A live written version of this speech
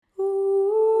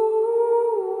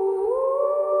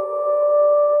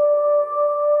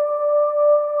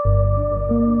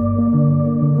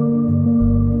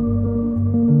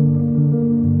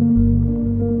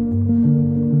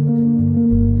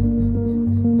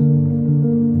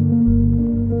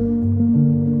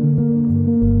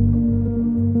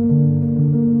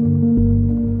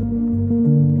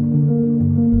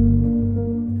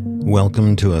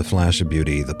Welcome to A Flash of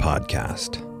Beauty, the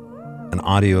podcast, an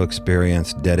audio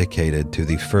experience dedicated to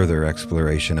the further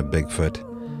exploration of Bigfoot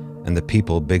and the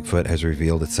people Bigfoot has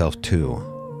revealed itself to.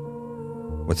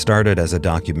 What started as a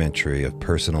documentary of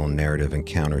personal narrative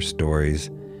encounter stories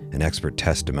and expert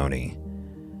testimony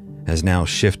has now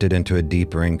shifted into a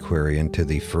deeper inquiry into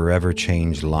the forever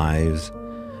changed lives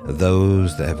of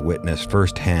those that have witnessed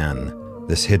firsthand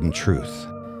this hidden truth.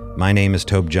 My name is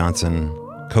Tobe Johnson,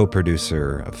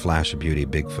 co-producer of Flash of Beauty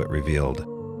Bigfoot Revealed.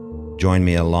 Join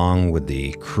me along with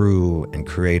the crew and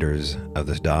creators of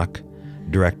this doc,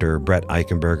 director Brett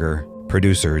Eichenberger,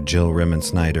 producer Jill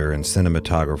Rimmon-Snyder, and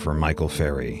cinematographer Michael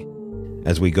Ferry,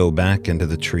 as we go back into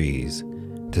the trees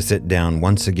to sit down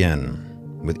once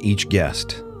again with each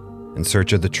guest in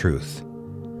search of the truth,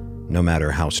 no matter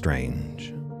how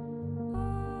strange.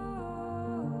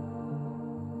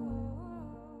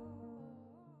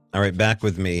 All right, back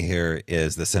with me here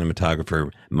is the cinematographer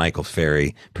Michael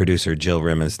Ferry, producer Jill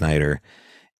Rimmon-Snyder,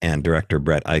 and director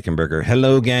Brett Eichenberger.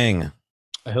 Hello, gang.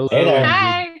 Hello. Hey there.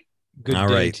 Hi. Good All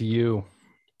day right. to you.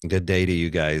 Good day to you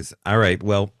guys. All right,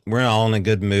 well, we're all in a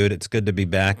good mood. It's good to be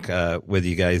back with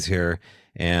you guys here.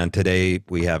 And today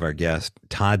we have our guest,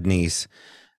 TODD NEISS,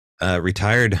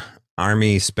 retired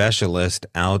Army specialist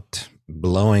out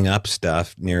blowing up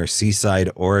stuff near Seaside,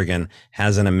 Oregon,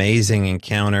 has an amazing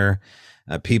encounter.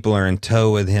 People are in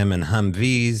tow with him in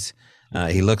Humvees.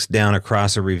 He looks down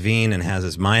across a ravine and has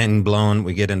his mind blown.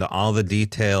 We get into all the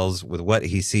details with what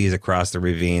he sees across the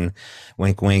ravine.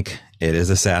 Wink, wink. It is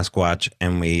a Sasquatch,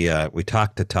 and we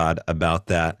talked to TODD about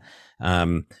that.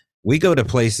 We go to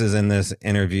places in this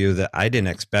interview that I didn't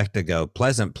expect to go.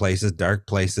 Pleasant places, dark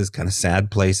places, kind of sad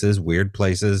places, weird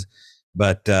places.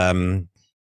 But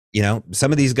you know,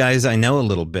 some of these guys I know a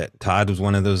little bit. TODD was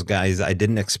one of those guys I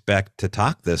didn't expect to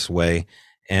talk this way.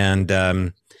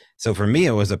 And so for me,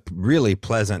 it was a really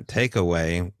pleasant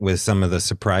takeaway with some of the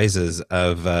surprises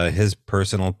of his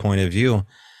personal point of view.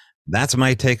 That's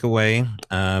my takeaway.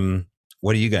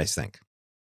 What do you guys think?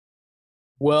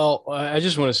 Well, I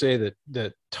just want to say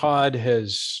that TODD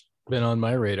has been on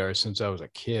my radar since I was a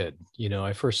kid. You know,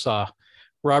 I first saw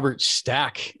Robert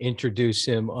Stack introduce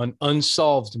him on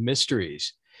Unsolved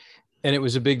Mysteries. And it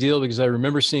was a big deal because I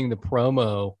remember seeing the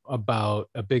promo about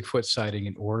a Bigfoot sighting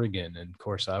in Oregon. And of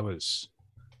course, I was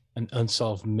an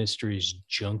Unsolved Mysteries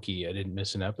junkie. I didn't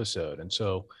miss an episode. And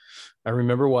so I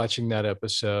remember watching that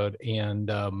episode, and,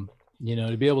 you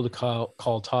know, to be able to call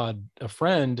TODD a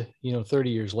friend, you know, 30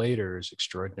 years later is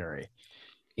extraordinary.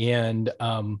 And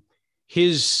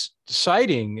his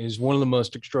sighting is one of the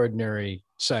most extraordinary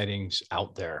sightings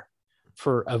out there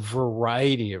for a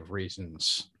variety of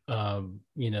reasons.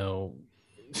 You know,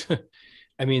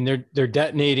 I mean, they're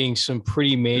detonating some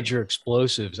pretty major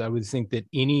explosives. I would think that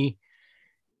any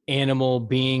animal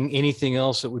being, anything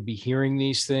else that would be hearing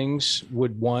these things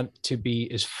would want to be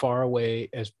as far away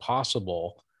as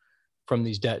possible from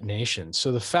these detonations.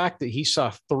 So the fact that he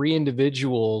saw 3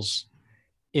 individuals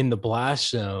in the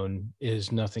blast zone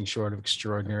is nothing short of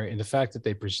extraordinary. And the fact that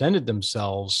they presented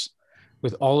themselves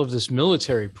with all of this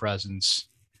military presence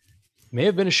may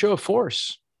have been a show of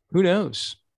force. Who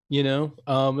knows? You know,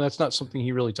 that's not something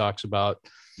he really talks about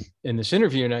in this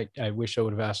interview. And I wish I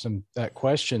would have asked him that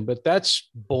question, but that's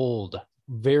bold,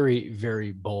 very,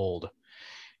 very bold.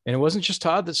 And it wasn't just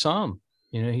TODD that saw him.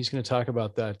 You know, he's going to talk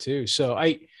about that too. So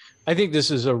I think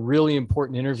this is a really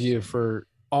important interview for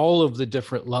all of the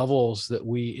different levels that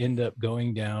we end up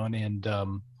going down.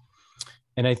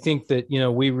 And I think that, you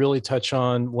know, we really touch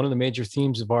on one of the major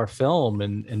themes of our film,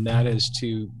 and that is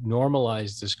to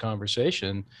normalize this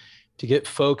conversation, to get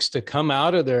folks to come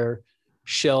out of their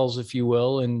shells, if you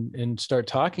will, and start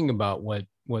talking about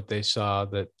what they saw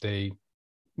that they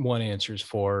want answers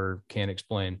for or can't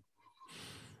explain.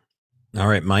 All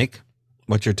right, Mike,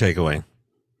 what's your takeaway?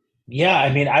 Yeah,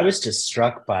 I mean, I was just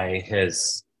struck by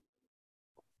his,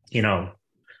 you know,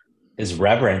 his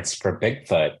reverence for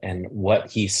Bigfoot and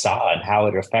what he saw and how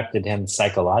it affected him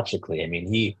psychologically. I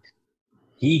mean,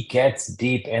 he gets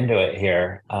deep into it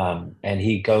here, and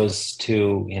he goes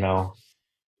to, you know,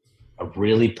 a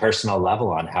really personal level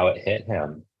on how it hit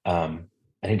him, and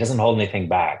he doesn't hold anything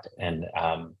back. And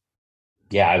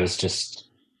yeah, it was just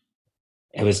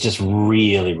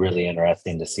really, really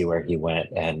interesting to see where he went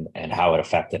and how it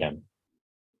affected him.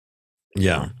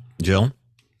 Yeah, Jill?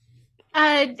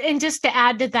 And just to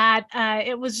add to that,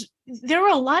 there were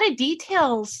a lot of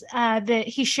details that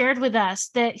he shared with us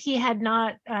that he had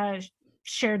not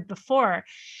shared before.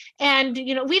 And,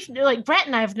 you know, Brett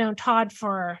and I have known TODD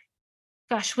for,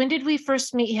 gosh, when did we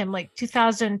first meet him? Like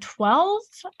 2012,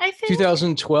 I think?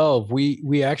 2012.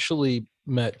 We actually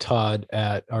met Todd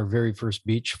at our very first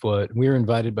beach foot. We were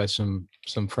invited by some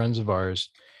friends of ours,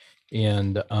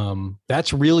 and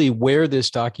that's really where this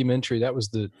documentary, that was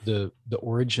the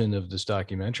origin of this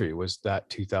documentary, was that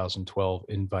 2012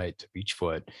 invite to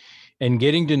Beachfoot, and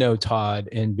getting to know Todd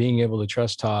and being able to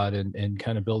trust Todd, and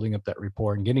kind of building up that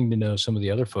rapport and getting to know some of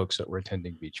the other folks that were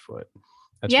attending Beachfoot.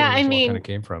 That's Yeah, where I this all mean, kind of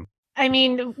came from.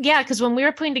 yeah, because when we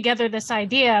were putting together this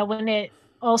idea, when it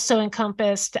also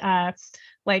encompassed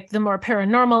like the more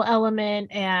paranormal element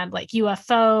and like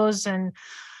UFOs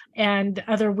and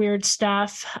other weird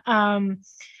stuff, Todd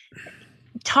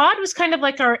was kind of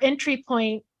like our entry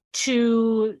point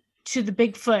to the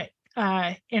Bigfoot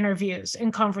interviews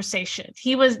and conversation.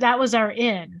 That was our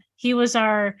in. He was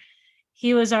our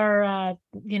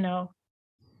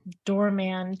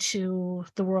doorman to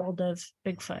the world of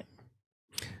Bigfoot.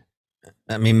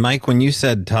 I mean, Mike, when you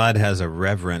said Todd has a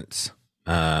reverence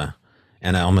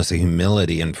and almost a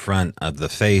humility in front of the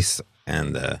face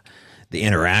and the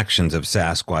interactions of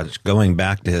Sasquatch, going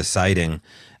back to his sighting,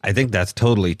 I think that's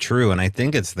totally true, and I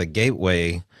think it's the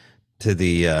gateway to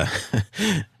the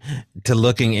to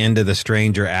looking into the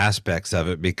stranger aspects of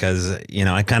it, because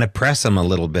I kind of press him a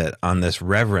little bit on this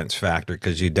reverence factor,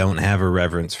 because you don't have a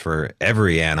reverence for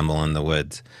every animal in the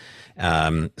woods.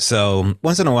 So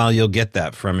once in a while you'll get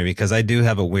that from me, because I do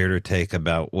have a weirder take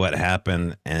about what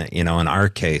happened, in our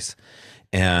case.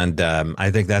 And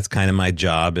I think that's kind of my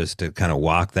job, is to kind of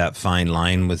walk that fine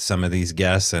line with some of these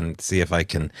guests and see if I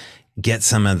can get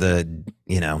some of the,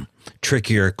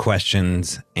 trickier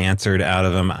questions answered out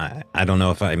of them. I don't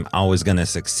know if I'm always going to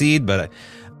succeed, but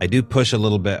I do push a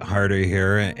little bit harder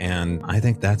here, and I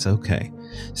think that's okay.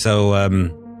 So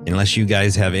unless you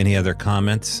guys have any other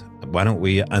comments, why don't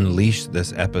we unleash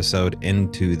this episode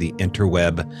into the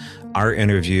interweb, our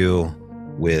interview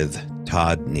with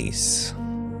Todd NEISS.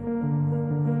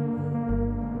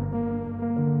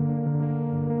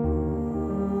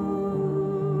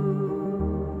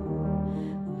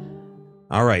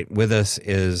 All right, with us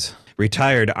is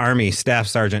retired Army Staff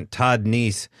Sergeant Todd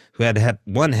NEISS, who had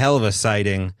one hell of a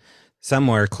sighting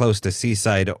somewhere close to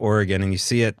Seaside, Oregon, and you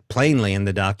see it plainly in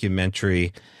the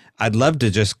documentary. I'd love to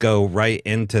just go right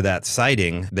into that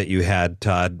sighting that you had,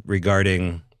 Todd,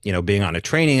 regarding being on a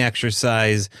training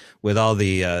exercise with all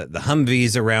the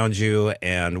Humvees around you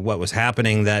and what was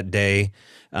happening that day.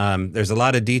 There's a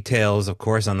lot of details, of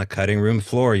course, on the cutting room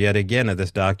floor, yet again, of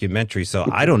this documentary. So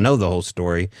I don't know the whole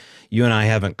story. You and I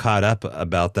haven't caught up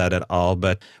about that at all.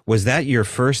 But was that your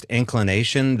first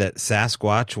inclination that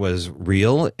Sasquatch was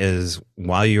real, is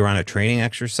while you were on a training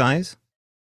exercise?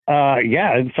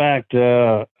 Yeah, in fact,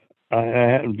 I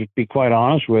have to be quite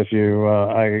honest with you.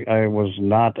 I was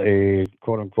not a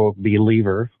quote unquote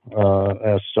believer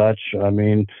as such. I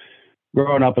mean,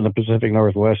 growing up in the Pacific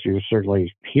Northwest, you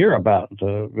certainly hear about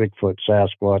the Bigfoot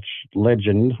Sasquatch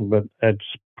legend, but that's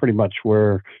pretty much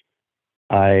where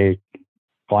I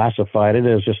classified it,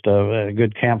 as just a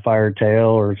good campfire tale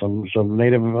or some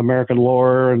Native American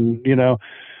lore, and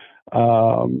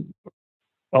um,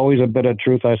 always a bit of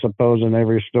truth, I suppose, in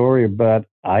every story. But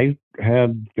I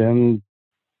had been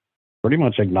pretty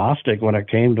much agnostic when it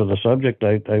came to the subject.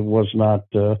 I was not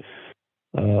a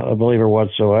believer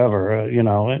whatsoever. In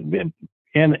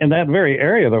that very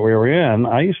area that we were in,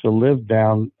 I used to live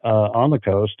down on the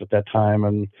coast at that time,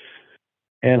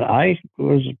 and I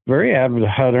was a very avid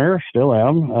hunter, still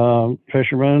am,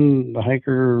 fisherman,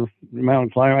 hiker,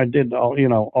 mountain climber. I did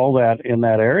all that in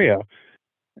that area,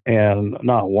 and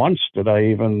not once did I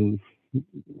even,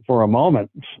 for a moment,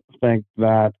 think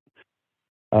that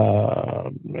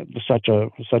such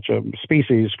a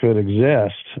species could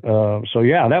exist. So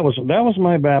yeah, that was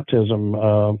my baptism,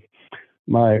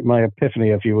 my epiphany,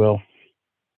 if you will.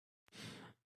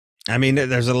 I mean,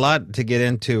 there's a lot to get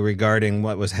into regarding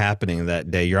what was happening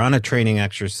that day. You're on a training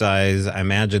exercise. I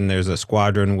imagine there's a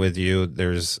squadron with you.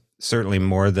 There's certainly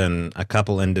more than a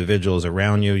couple individuals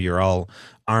around you. You're all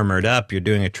armored up. You're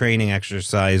doing a training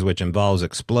exercise, which involves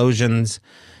explosions.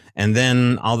 And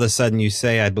then all of a sudden you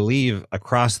say, I believe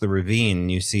across the ravine,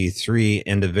 you see three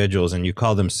individuals and you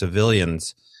call them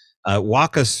civilians.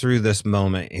 Walk us through this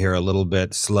moment here a little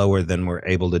bit slower than we're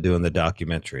able to do in the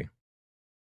documentary.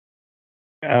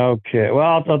 Okay,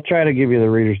 well, I'll try to give you the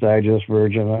Reader's Digest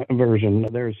version.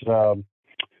 There's a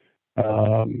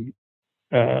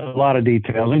lot of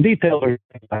details, and details are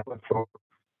things I look for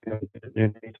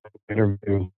in each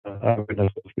interview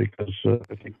eyewitnesses, because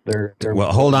I think they're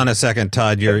well. Hold on a second,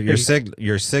 Todd.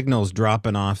 Your signal's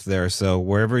dropping off there. So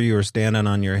wherever you were standing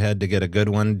on your head to get a good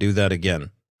one, do that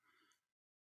again.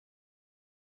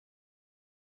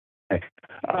 Okay.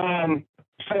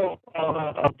 So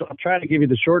I'll try to give you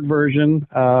the short version.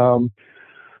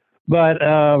 But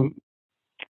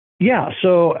yeah,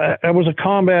 so I was a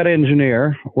combat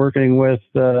engineer working with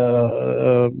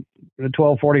the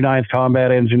 1249th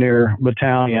Combat Engineer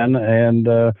Battalion, and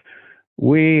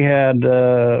we had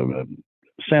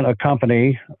sent a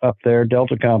company up there,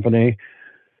 Delta Company,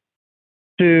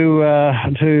 to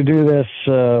do this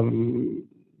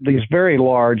these very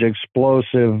large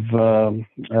explosive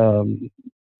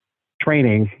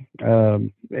training,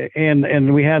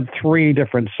 and we had 3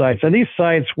 different sites, and these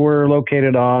sites were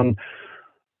located on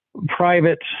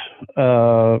private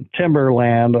timber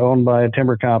land owned by a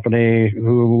timber company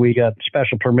who we got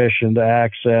special permission to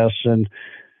access, and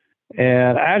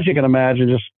as you can imagine,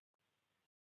 just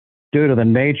due to the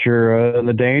nature and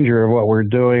the danger of what we're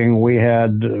doing, we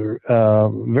had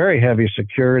very heavy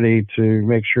security to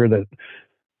make sure that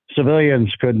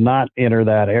civilians could not enter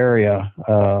that area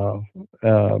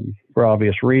for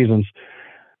obvious reasons.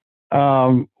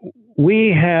 We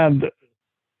had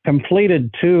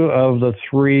completed 2 of the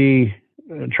 3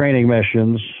 training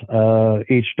missions,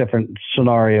 each different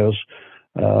scenarios.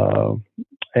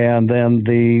 And then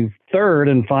the 3rd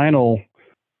and final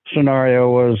scenario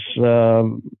was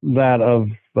that of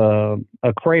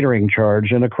a cratering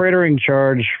charge. And a cratering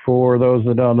charge, for those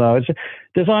that don't know, it's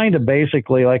designed to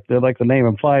basically, like the name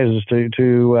implies, is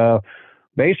to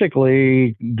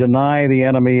basically deny the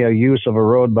enemy a use of a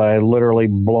road by literally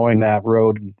blowing that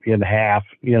road in half,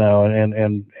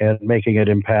 and making it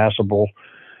impassable.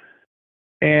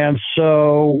 And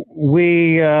so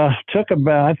we took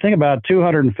about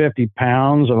 250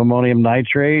 pounds of ammonium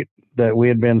nitrate that we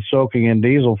had been soaking in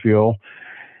diesel fuel,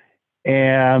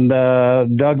 and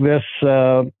dug this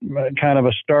kind of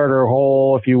a starter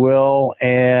hole, if you will,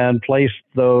 and placed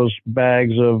those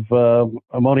bags of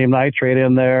ammonium nitrate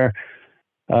in there,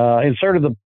 inserted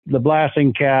the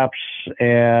blasting caps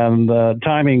and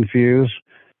timing fuse,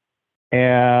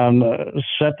 and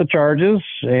set the charges.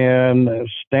 And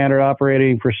standard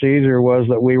operating procedure was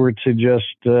that we were to just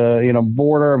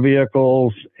board our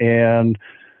vehicles and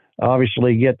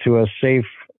obviously get to a safe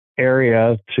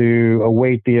area to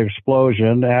await the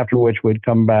explosion, after which we'd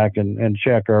come back and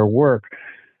check our work.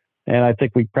 And I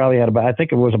think we probably had about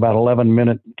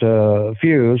 11-minute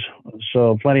fuse,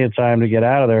 so plenty of time to get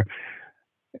out of there.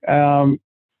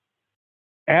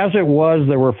 As it was,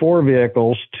 there were 4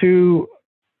 vehicles, 2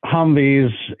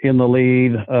 Humvees in the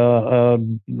lead,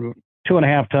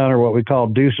 2.5 ton, or what we call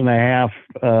deuce and a half,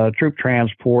 troop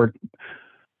transport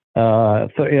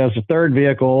as a 3rd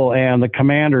vehicle, and the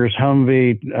commander's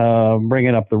Humvee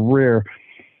bringing up the rear.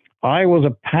 I was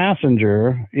a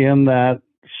passenger in that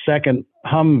 2nd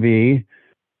Humvee,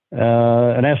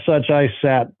 and as such, I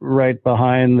sat right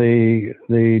behind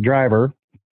the driver.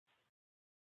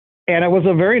 And it was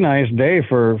a very nice day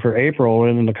for April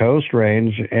in the Coast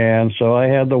Range, and so I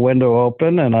had the window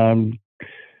open, and I'm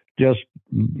just,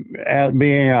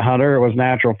 being a hunter, it was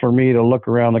natural for me to look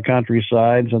around the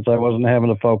countryside, since I wasn't having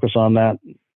to focus on that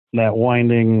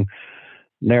winding,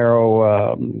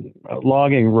 narrow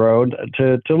logging road,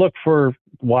 to look for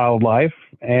wildlife.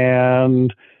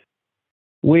 And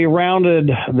we rounded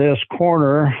this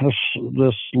corner,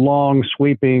 this long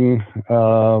sweeping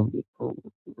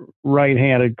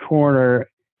right-handed corner,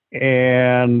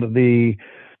 and the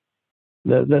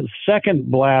 2nd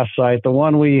blast site, the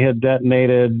one we had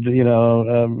detonated,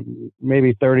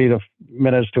 maybe 30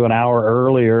 minutes to an hour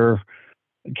earlier,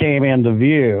 came into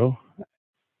view.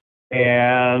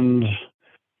 And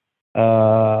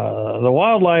the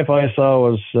wildlife I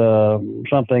saw was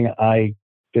something I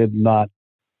did not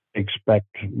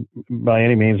expect by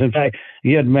any means. In fact,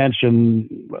 you had mentioned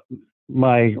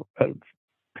my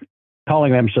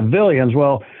calling them civilians.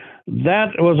 Well,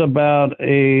 that was about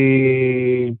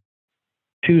a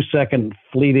 2-second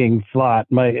fleeting thought.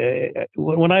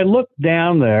 When I looked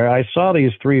down there, I saw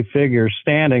these 3 figures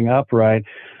standing upright,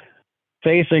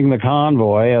 facing the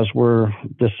convoy as we're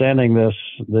descending this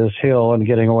hill and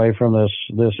getting away from this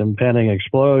impending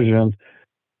explosion.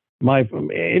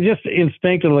 Just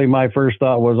instinctively, my first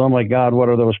thought was, oh my God, what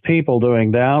are those people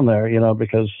doing down there?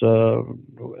 Because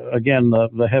again,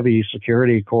 the heavy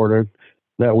security cordon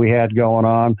that we had going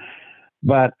on.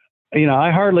 But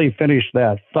I hardly finished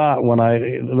that thought when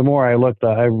the more I looked,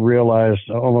 I realized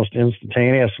almost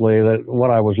instantaneously that what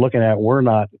I was looking at were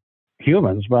not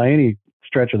humans by any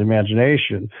stretch of the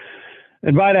imagination.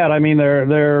 And by that, I mean their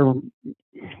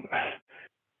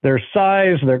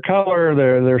size, their color,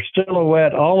 their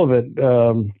silhouette, all of it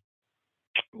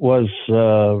was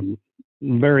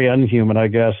very unhuman, I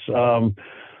guess.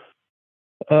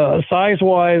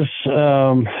 Size-wise,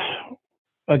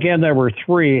 again, there were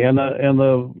 3, and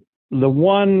the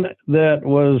one that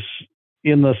was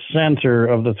in the center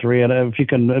of the three, and if you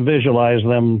can visualize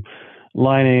them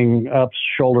lining up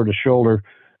shoulder to shoulder,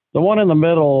 the one in the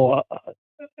middle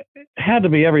had to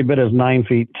be every bit as 9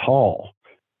 feet tall,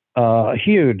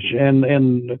 huge,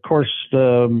 and of course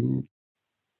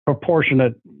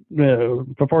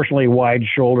proportionally wide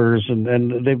shoulders,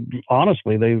 and they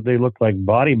honestly they look like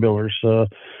bodybuilders.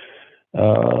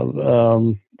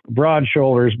 Broad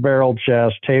shoulders, barrel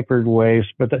chest, tapered waist,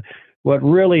 but what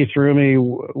really threw me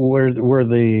were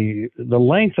the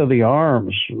length of the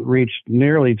arms reached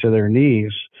nearly to their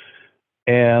knees,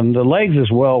 and the legs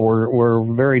as well were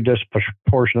very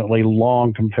disproportionately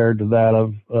long compared to that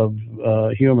of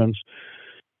humans.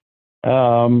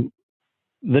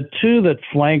 The two that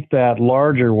flanked that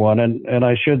larger one, and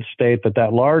I should state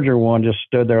that larger one just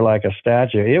stood there like a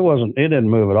statue. It didn't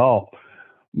move at all.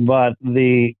 But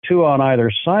the two on either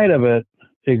side of it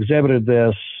exhibited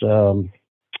this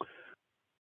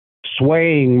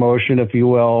swaying motion, if you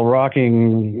will,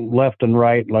 rocking left and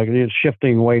right, like it's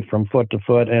shifting weight from foot to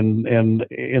foot, and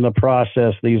in the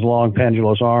process, these long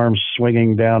pendulous arms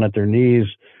swinging down at their knees.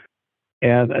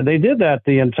 And they did that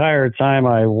the entire time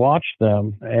I watched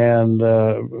them. And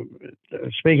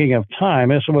speaking of time,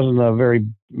 this wasn't a very,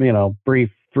 brief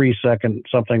 3-second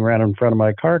something ran in front of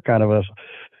my car kind of a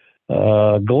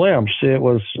glimpse. It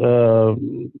was,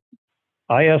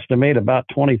 I estimate, about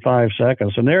 25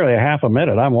 seconds, so nearly a half a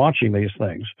minute. I'm watching these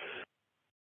things.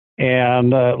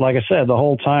 And like I said, the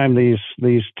whole time, these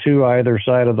two either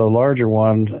side of the larger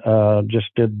one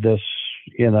just did this,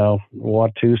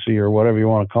 Watusi or whatever you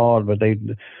want to call it, but they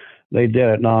did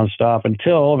it nonstop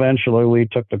until eventually we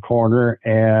took the corner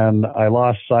and I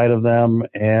lost sight of them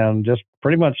and just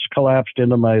pretty much collapsed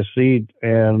into my seat.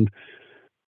 And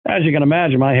as you can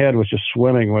imagine, my head was just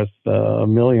swimming with a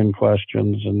million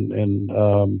questions, and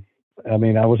I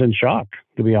mean, I was in shock,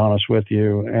 to be honest with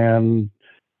you. And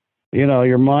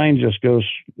your mind just is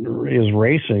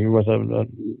racing with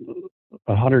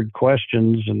 100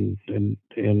 questions, and it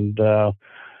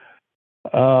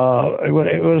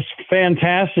was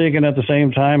fantastic, and at the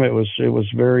same time, it was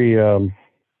very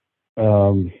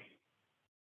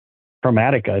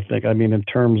traumatic, I think. I mean, in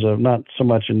terms of, not so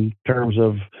much in terms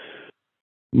of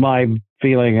my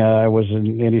feeling I was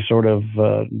in any sort of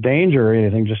danger or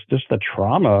anything, just the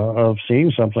trauma of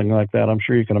seeing something like that. I'm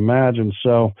sure you can imagine.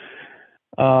 So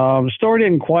the story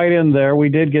didn't quite end there. We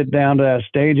did get down to that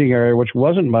staging area, which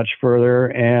wasn't much further.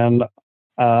 And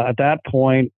at that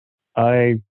point,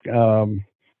 I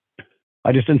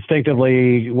just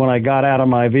instinctively, when I got out of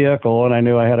my vehicle and I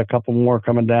knew I had a couple more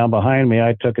coming down behind me,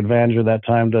 I took advantage of that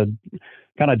time to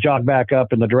kind of jog back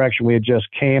up in the direction we had just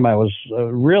came. I was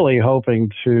really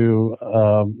hoping to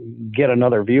get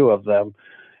another view of them.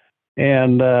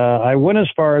 And I went as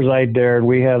far as I dared.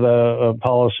 We had a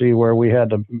policy where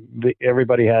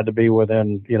everybody had to be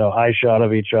within, eye shot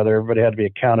of each other. Everybody had to be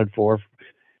accounted for.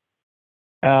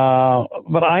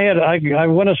 But I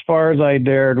went as far as I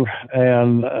dared,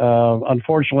 and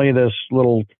unfortunately, this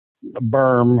little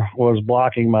berm was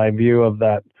blocking my view of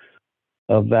that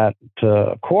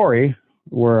quarry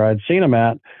where I'd seen him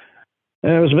at.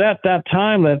 And it was at that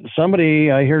time that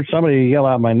I heard somebody yell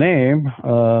out my name,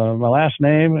 my last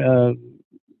name,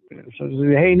 so,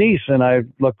 "Hey, NEISS," and I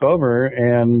look over,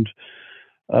 and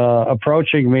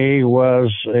approaching me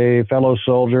was a fellow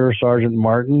soldier, Sergeant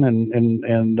Martin,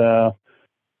 and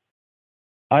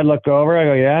I look over, I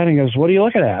go, "Yeah," and he goes, "What are you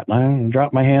looking at?" And I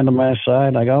drop my hand on my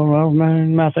side, I go, "Well,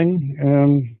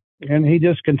 nothing," and he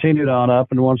just continued on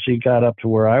up, and once he got up to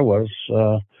where I was,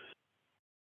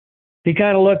 he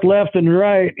kind of looked left and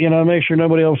right, make sure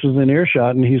nobody else was in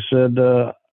earshot. And he said,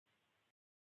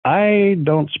 "I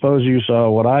don't suppose you saw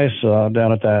what I saw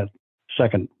down at that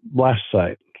second blast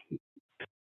site."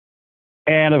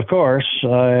 And of course,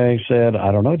 I said,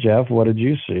 "I don't know, Jeff, what did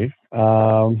you see?"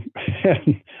 Because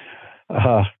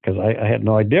I had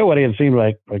no idea what he had seen,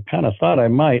 but I kind of thought I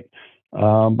might.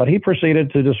 But he proceeded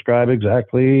to describe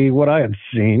exactly what I had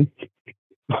seen.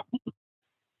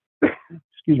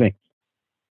 Excuse me.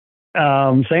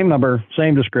 Same number,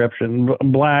 same description,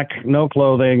 black, no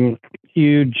clothing,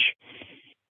 huge,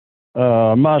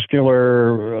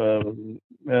 muscular,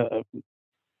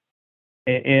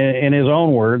 in his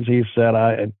own words, he said,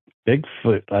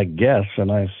 "Bigfoot, I guess."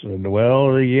 And I said,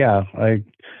 "Well, yeah,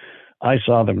 I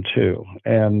saw them too."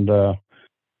 And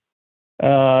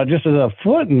just as a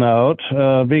footnote,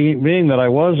 being that I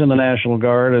was in the National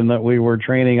Guard and that we were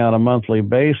training on a monthly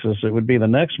basis, it would be the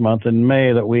next month in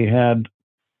May that we had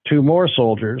 2 more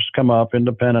soldiers come up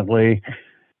independently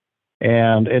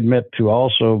and admit to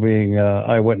also being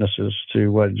eyewitnesses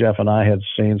to what Jeff and I had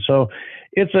seen. So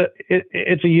it's a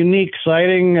unique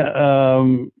sighting.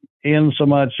 in so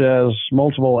much as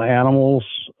multiple animals,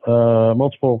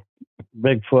 multiple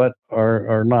Bigfoot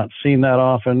are not seen that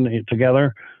often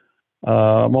together.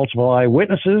 Multiple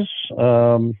eyewitnesses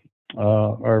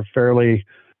are fairly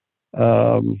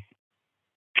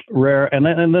rare, and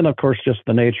then of course just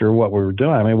the nature of what we were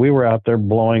doing. I mean, we were out there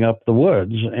blowing up the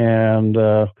woods,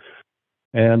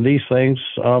 and these things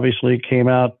obviously came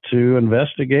out to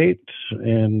investigate.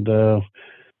 And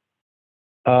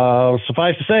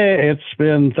suffice to say, it's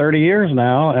been 30 years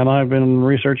now, and I've been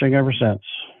researching ever since.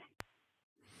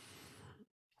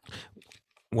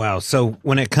 Wow. So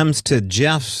when it comes to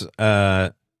Jeff's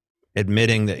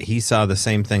admitting that he saw the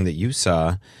same thing that you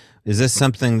saw, is this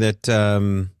something that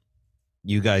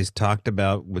you guys talked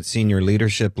about with senior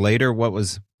leadership later? What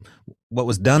was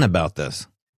done about this?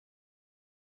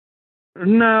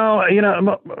 No,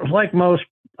 like most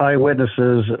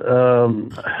eyewitnesses,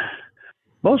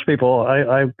 most people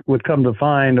I would come to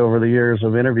find over the years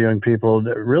of interviewing people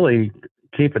that really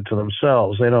keep it to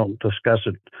themselves. They don't discuss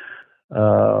it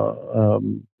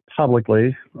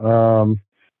publicly. My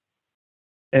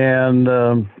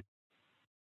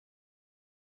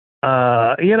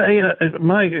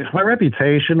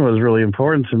reputation was really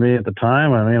important to me at the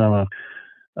time. I mean, I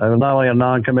was not only a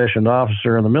non-commissioned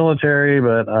officer in the military,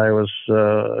 but I was,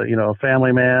 a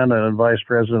family man and vice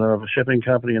president of a shipping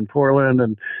company in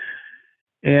Portland,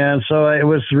 and so it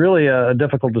was really a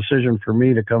difficult decision for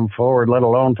me to come forward, let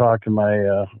alone talk to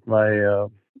my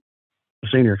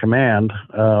senior command.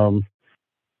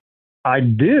 I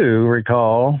do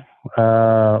recall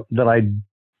that I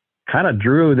kind of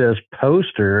drew this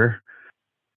poster,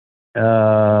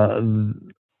 a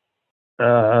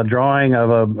drawing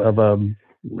of a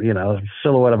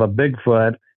silhouette of a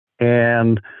Bigfoot,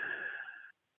 and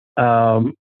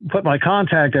put my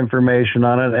contact information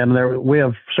on it. And we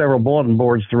have several bulletin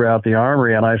boards throughout the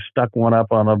Armory, and I stuck one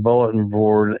up on a bulletin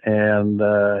board, and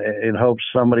in hopes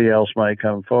somebody else might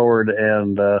come forward.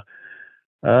 And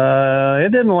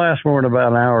it didn't last more than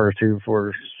about an hour or two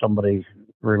before somebody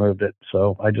removed it,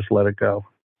 so I just let it go.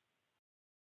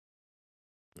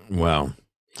 Wow.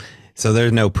 So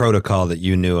there's no protocol that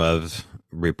you knew of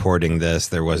reporting this.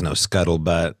 There was no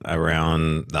scuttlebutt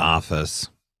around the office.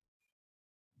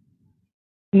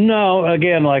 No,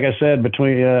 again, like I said,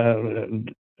 between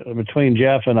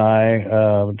Jeff and I,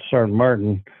 Sergeant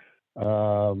Martin,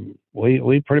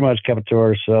 we pretty much kept it to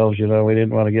ourselves. We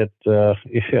didn't want to get what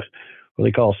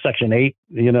they call Section 8,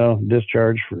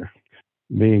 discharge for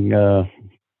being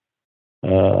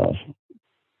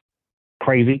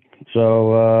crazy.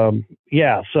 So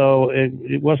so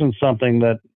it wasn't something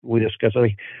that we discussed.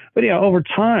 But over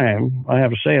time, I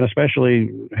have to say, and especially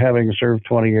having served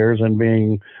 20 years and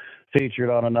being featured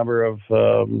on a number of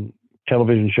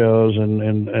television shows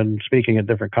and speaking at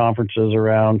different conferences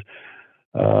around,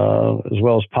 as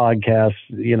well as podcasts,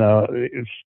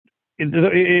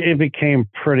 it became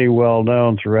pretty well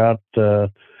known throughout the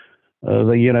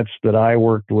units that I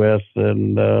worked with,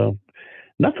 and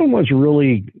nothing was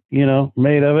really,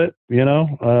 made of it.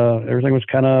 Everything was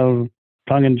kind of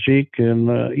tongue in cheek, and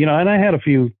and I had a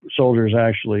few soldiers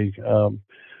actually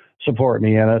support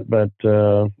me in it, but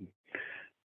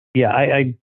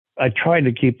I tried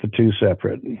to keep the two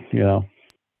separate.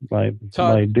 My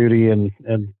duty and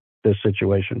this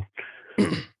situation.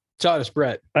 Todd, it's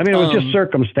Brett. I mean, it was just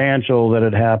circumstantial that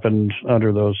it happened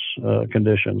under those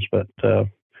conditions, but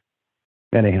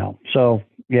anyhow. So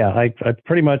I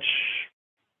pretty much,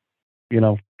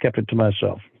 kept it to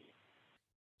myself.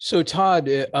 So Todd,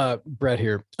 Brett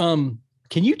here.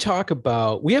 Can you talk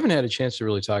about? We haven't had a chance to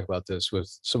really talk about this with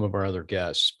some of our other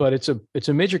guests, but it's a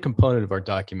major component of our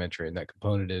documentary, and that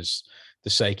component is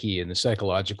the psyche and the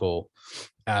psychological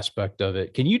aspect of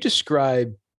it. Can you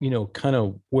describe, kind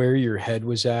of where your head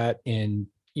was at and,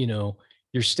 your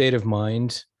state of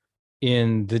mind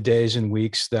in the days and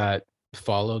weeks that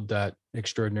followed that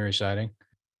extraordinary sighting?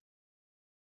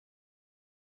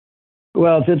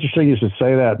 Well, it's interesting you should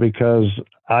say that, because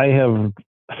I have,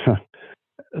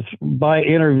 by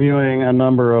interviewing a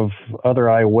number of other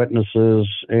eyewitnesses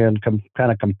and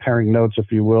kind of comparing notes, if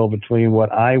you will, between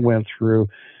what I went through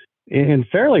in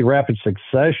fairly rapid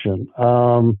succession,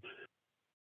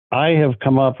 I have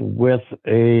come up with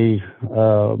it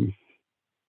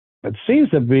seems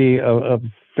to be a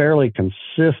fairly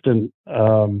consistent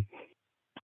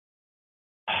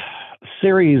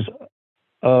series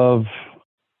of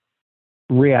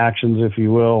reactions, if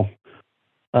you will,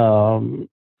 by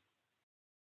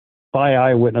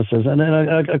eyewitnesses. And then,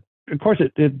 of course,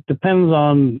 it depends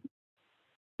on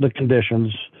the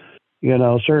conditions.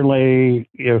 Certainly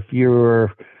if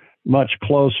you're much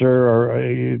closer,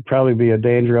 or you'd probably be a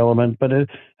danger element. But at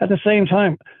the same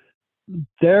time,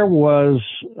 there was,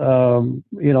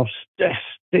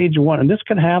 stage one, and this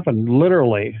can happen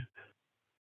literally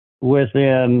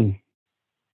within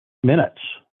minutes,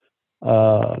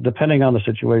 depending on the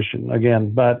situation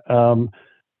again. But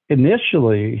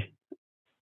initially,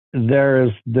 there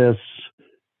is this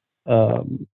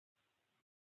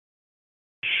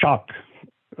shock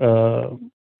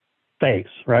phase,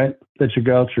 right, that you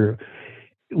go through,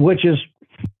 which is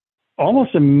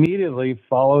almost immediately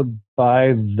followed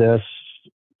by this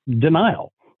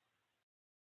denial.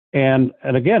 And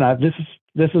again, this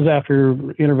is after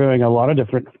interviewing a lot of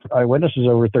different eyewitnesses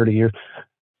over 30 years.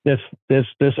 This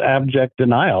abject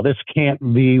denial. This can't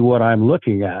be what I'm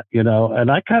looking at,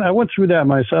 And I went through that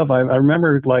myself. I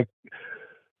remember, like,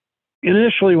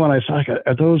 initially when I saw,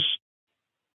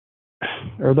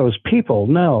 are those people?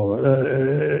 No,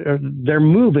 they're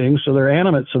moving, so they're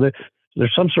animate. So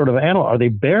there's some sort of animal. Are they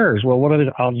bears? Well, what are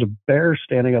the odds of bears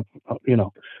standing up,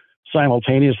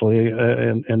 simultaneously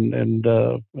and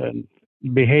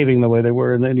behaving the way they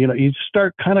were? And then you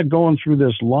start kind of going through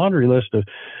this laundry list of,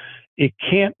 it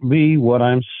can't be what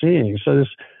I'm seeing. So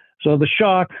the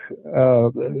shock,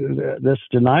 this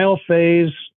denial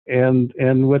phase, and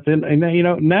within,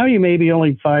 now you may be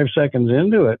only 5 seconds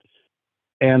into it,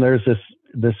 and there's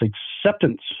this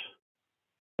acceptance,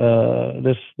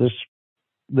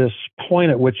 this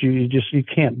point at which you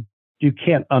can't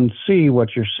unsee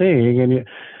what you're seeing, and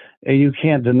you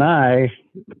can't deny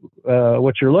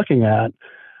what you're looking at.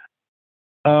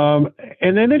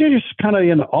 And then they're just kind of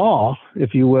in awe,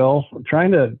 if you will,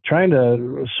 trying to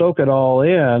soak it all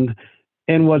in.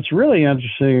 And what's really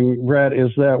interesting, Brett, is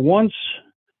that once,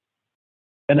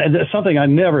 and it's something I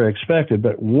never expected,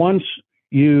 but once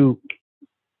you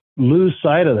lose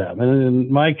sight of them, and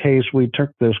in my case, we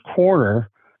took this corner,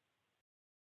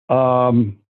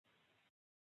 and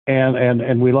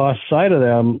we lost sight of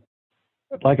them.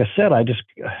 Like I said,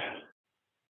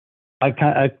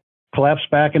 I collapsed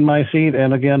back in my seat,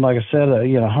 and again, like I said,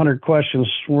 100 questions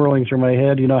swirling through my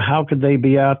head. How could they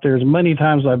be out there? As many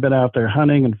times I've been out there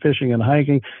hunting and fishing and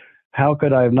hiking, how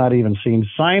could I have not even seen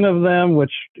sign of them?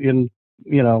 Which in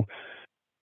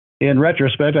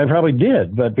retrospect, I probably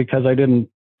did, but because I didn't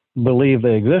believe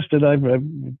they existed, I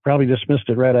probably dismissed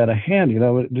it right out of hand.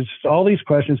 Just all these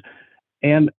questions,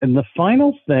 and the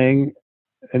final thing,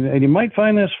 and you might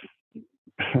find this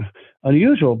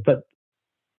unusual, but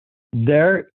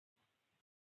there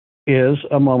is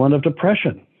a moment of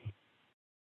depression,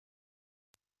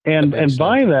 and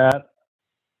by that,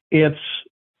 it's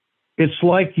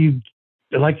like you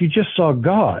just saw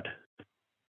God,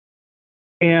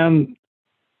 and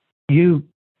you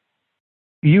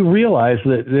realize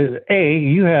that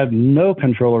you had no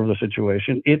control over the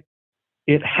situation.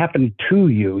 It happened to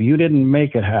you. You didn't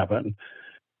make it happen,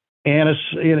 and it's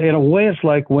in a way, it's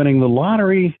like winning the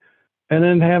lottery and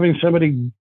then having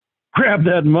somebody grab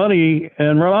that money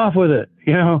and run off with it.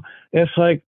 It's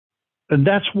like,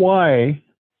 that's why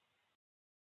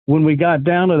when we got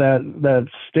down to that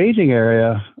staging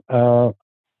area,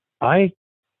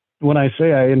 when I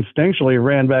say I instinctually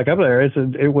ran back up there,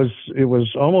 it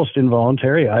was almost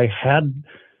involuntary. I had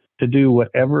to do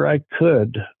whatever I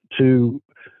could to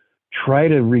try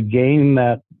to regain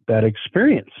that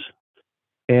experience.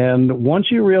 And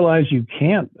once you realize you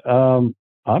can't,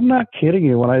 I'm not kidding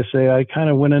you when I say I kind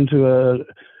of went into a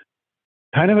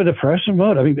kind of a depressive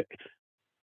mode. I mean,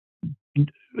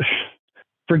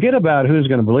 forget about who's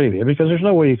going to believe you, because there's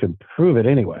no way you can prove it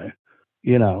anyway.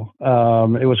 It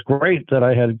was great that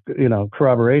I had,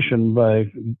 corroboration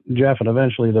by Jeff and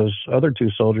eventually those other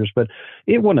two soldiers, but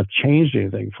it wouldn't have changed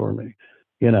anything for me.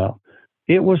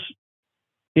 It was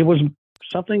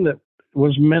something that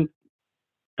was meant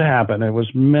to happen. It was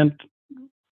meant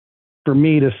for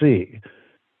me to see.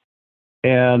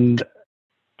 And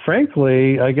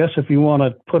frankly, I guess if you want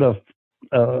to put a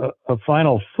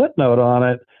final footnote on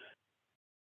it,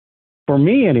 for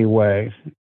me anyway,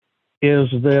 is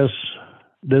this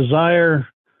desire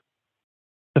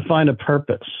to find a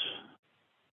purpose.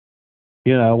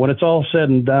 When it's all said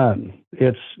and done,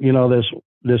 it's,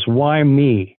 this why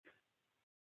me?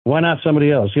 Why not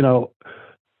somebody else?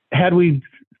 Had we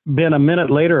been a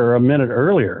minute later or a minute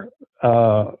earlier,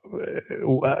 had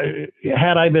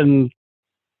I been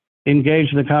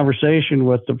engaged in a conversation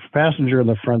with the passenger in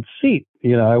the front seat,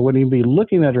 I wouldn't even be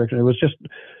looking that direction. It was just,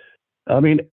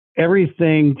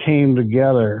 everything came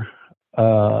together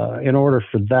in order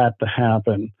for that to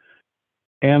happen.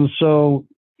 And so,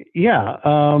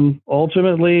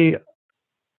 ultimately,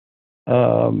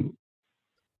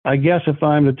 I guess if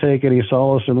I'm to take any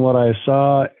solace in what I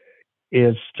saw,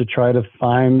 it's to try to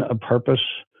find a purpose,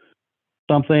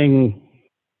 something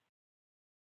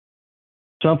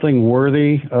something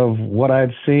worthy of what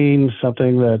I'd seen,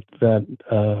 something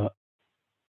that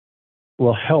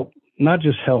will help, not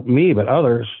just help me, but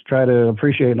others try to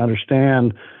appreciate and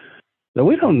understand that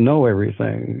we don't know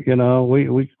everything. You know,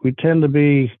 we tend to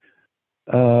be,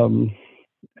 I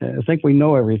think we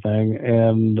know everything,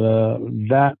 and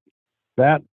that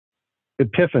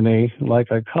epiphany,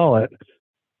 like I call it,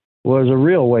 was a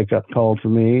real wake up call to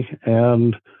me.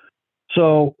 And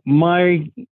so my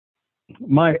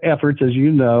efforts, as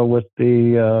you know, with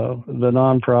the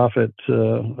nonprofit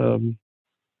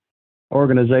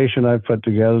organization I've put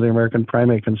together, the American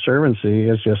Primate Conservancy,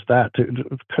 is just that,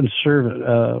 to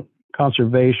conserve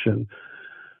conservation,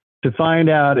 to find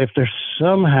out if there's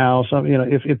somehow some, you know,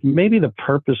 if maybe the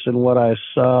purpose in what I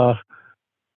saw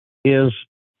is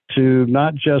to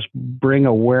not just bring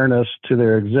awareness to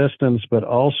their existence, but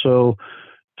also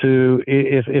to,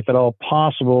 if at all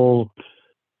possible,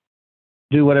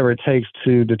 do whatever it takes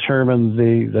to determine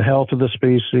the health of the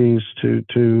species. You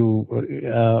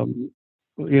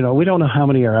know, we don't know how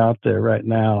many are out there right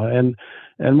now, and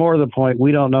more to the point,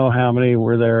 we don't know how many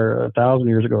were there 1,000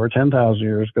 years ago, or 10,000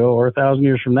 years ago, or 1,000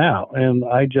 years from now. And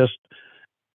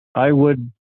I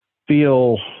would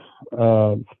feel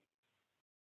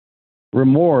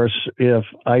remorse if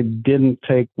I didn't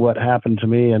take what happened to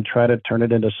me and try to turn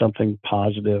it into something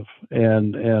positive.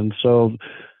 And so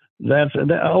that's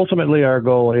ultimately our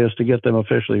goal, is to get them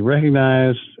officially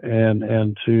recognized,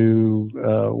 and to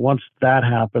once that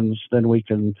happens, then we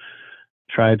can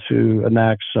try to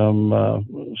enact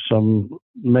some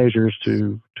measures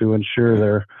to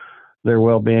ensure their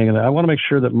well-being. And I want to make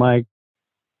sure that my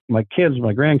kids,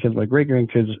 my grandkids, my great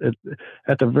grandkids,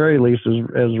 at the very least,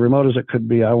 as remote as it could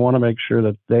be, I want to make sure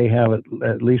that they have it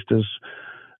at least as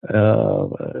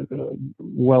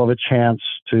well of a chance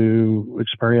to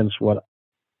experience what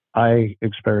I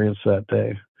experienced that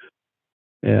day.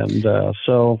 And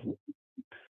so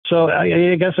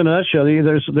I guess in a nutshell,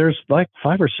 there's like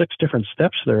 5 or 6 different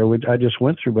steps there I just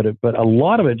went through, but a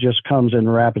lot of it just comes in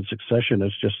rapid succession.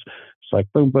 It's like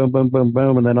boom, boom, boom, boom,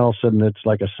 boom, and then all of a sudden it's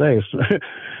like I say,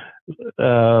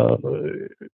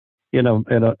 you know,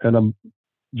 and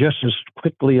just as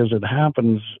quickly as it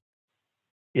happens,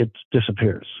 it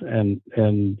disappears, and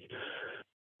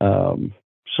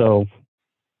so.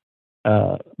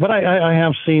 But I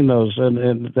have seen those,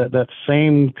 and that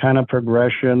same kind of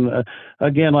progression.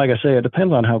 Again, like I say, it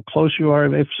depends on how close you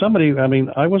are. If somebody, I mean,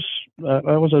 I was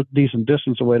a decent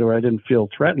distance away to where I didn't feel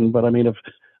threatened. But I mean, if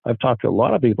I've talked to a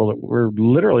lot of people that were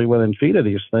literally within feet of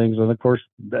these things, and of course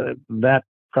that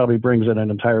probably brings in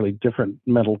an entirely different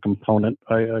mental component,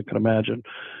 I can imagine.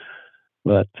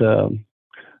 But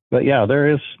yeah,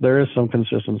 there is some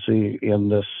consistency in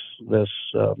this.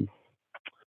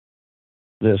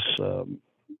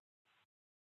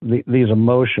 These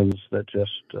emotions that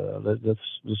just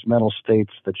this mental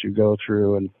states that you go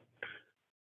through.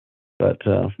 But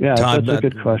yeah, Todd, that's a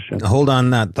good question. Hold on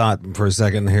that thought for a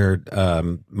second here.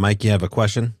 Mike, you have a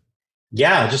question?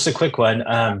 Yeah, just a quick one.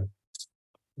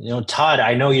 You know, Todd,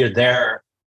 I know you're there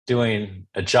doing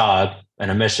a job and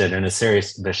a mission, and a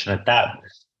serious mission at that.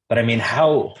 But I mean,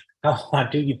 how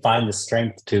do you find the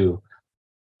strength to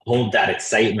hold that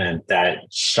excitement, that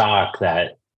shock,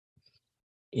 that,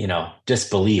 you know,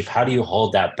 disbelief? How do you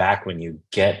hold that back when you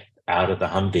get out of the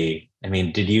Humvee? I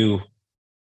mean,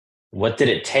 what did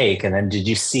it take? And then did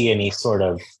you see any sort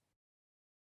of,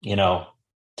 you know,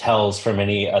 tells from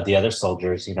any of the other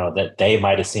soldiers, you know, that they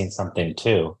might have seen something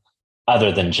too,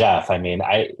 other than Jeff? I mean,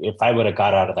 if I would have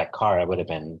got out of that car, I would have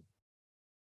been,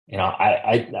 you know,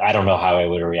 I don't know how I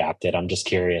would have reacted. I'm just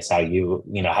curious how you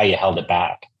held it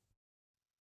back.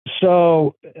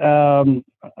 So I don't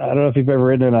know if you've ever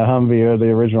ridden in a Humvee or the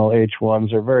original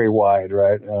H1s. They're very wide,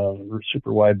 right?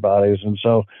 Super wide bodies. And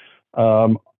so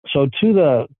to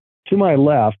my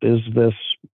left is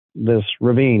this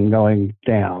ravine going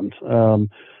down.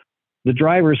 The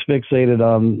driver's fixated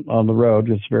on the road.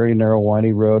 It's a very narrow,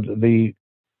 windy road. The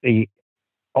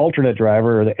alternate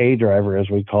driver, or the A driver as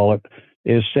we call it,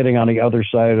 is sitting on the other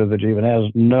side of the Jeep and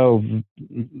has no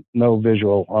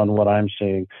visual on what I'm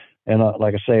seeing. And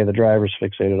like I say, the driver's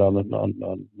fixated on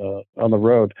the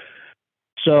road.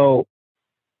 So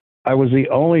I was the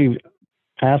only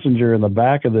passenger in the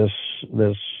back of this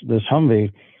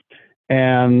Humvee,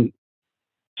 and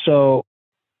so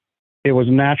it was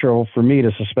natural for me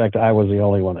to suspect I was the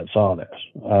only one that saw this.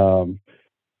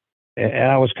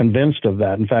 And I was convinced of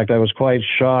that. In fact, I was quite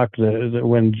shocked that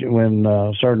when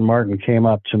Sergeant Martin came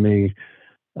up to me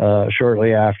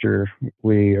shortly after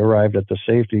we arrived at the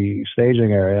safety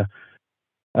staging area.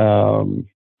 How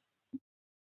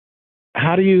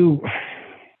do you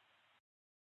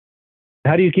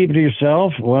How do you keep it to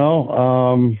yourself?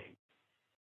 Well,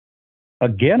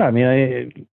 again, I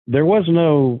mean, there was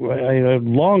no. I've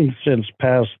long since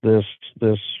passed this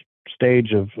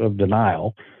stage of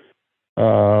denial.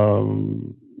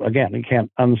 Again, you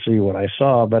can't unsee what I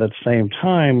saw, but at the same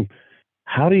time,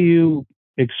 how do you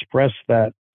express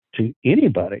that to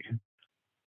anybody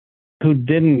who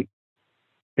didn't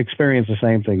experience the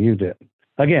same thing you did?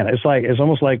 Again, it's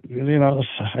almost like, I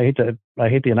hate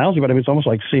the analogy, but I mean, it's almost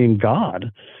like seeing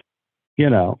God. You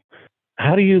know,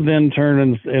 how do you then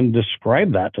turn and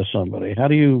describe that to somebody? How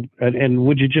do you, and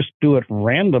would you just do it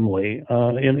randomly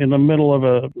in the middle of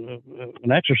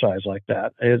an exercise like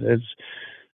that?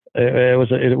 It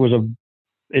was a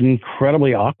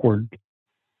incredibly awkward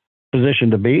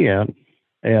position to be in.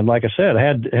 And like I said,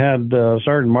 had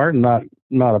Sergeant Martin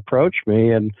not approached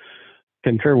me and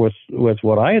concur with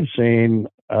what I had seen,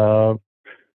 who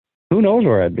knows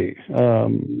where I'd be?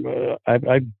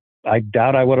 I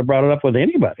doubt I would have brought it up with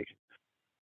anybody.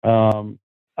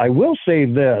 I will say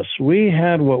this: we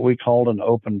had what we called an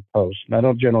open post, and I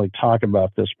don't generally talk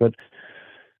about this, but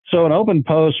so an open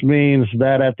post means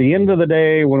that at the end of the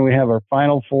day, when we have our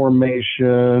final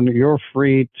formation, you're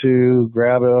free to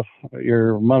grab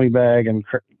your mummy bag and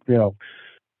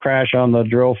crash on the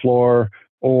drill floor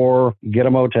or get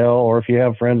a motel, or if you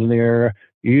have friends in the area,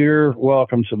 you're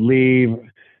welcome to leave,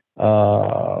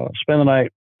 spend the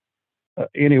night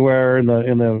anywhere in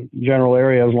the general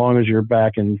area as long as you're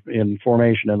back in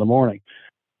formation in the morning.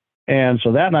 And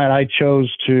so that night I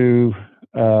chose to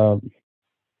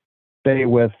stay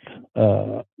with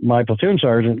my platoon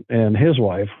sergeant and his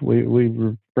wife. We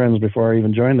were friends before I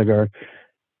even joined the Guard.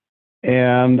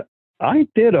 And I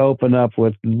did open up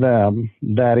with them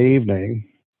that evening.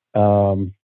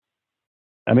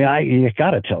 I mean, you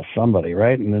got to tell somebody,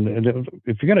 right? And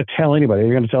if you're going to tell anybody,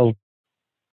 you're going to tell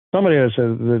somebody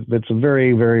that's a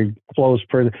very, very close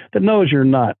person that knows you're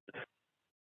not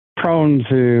prone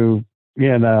to,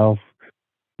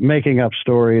 making up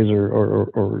stories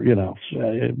or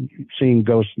seeing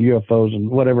ghosts, UFOs, and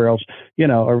whatever else,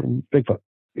 or Bigfoot,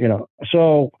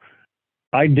 So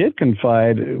I did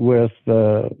confide with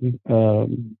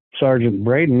Sergeant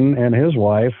Braden and his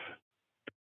wife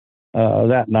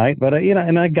that night, but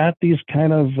and I got these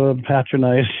kind of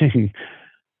patronizing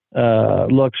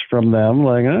looks from them,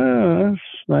 like, "Oh, that's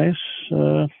nice.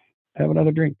 Have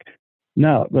another drink."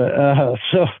 No, but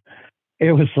so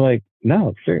it was like,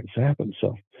 no, serious happened.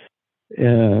 So,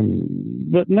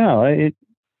 but no, and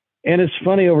it's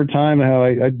funny over time how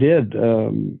I did.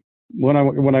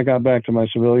 When I got back to my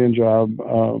civilian job,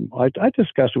 I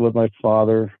discussed it with my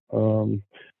father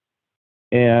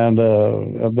and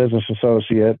a business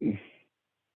associate,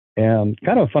 and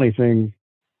kind of a funny thing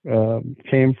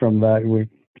came from that.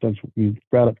 Since we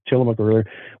brought up Tillamook earlier,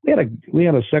 we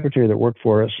had a secretary that worked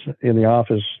for us in the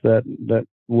office that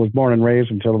was born and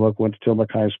raised in Tillamook, went to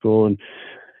Tillamook High School, and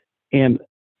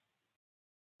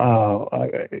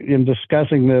in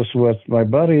discussing this with my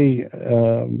buddy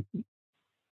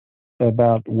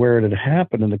about where it had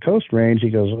happened in the Coast Range,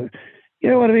 he goes, "You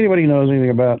know what? If anybody knows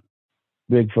anything about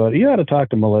Bigfoot, you ought to talk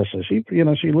to Melissa. She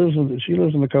lives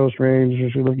in the Coast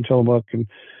Range. She lives in Tillamook, and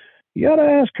you ought to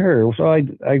ask her." So I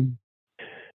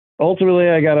ultimately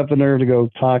I got up the nerve to go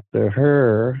talk to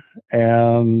her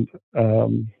and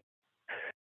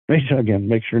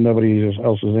make sure nobody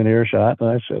else is in earshot. And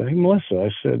I said, "Hey, Melissa,"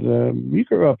 I said, "you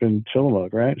grew up in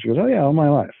Tillamook, right?" She goes, "Oh yeah, all my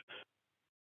life."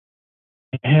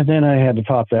 And then I had to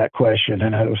pop that question,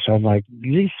 and I'm like,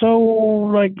 "So,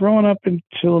 like, growing up in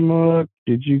Tillamook,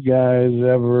 did you guys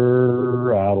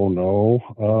ever, I don't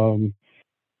know,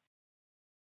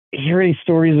 hear any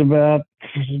stories about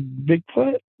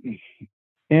Bigfoot?"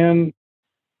 And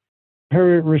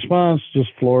her response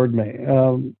just floored me.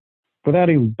 Without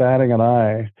even batting an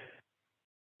eye,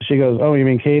 she goes, "Oh, you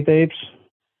mean Cape apes?"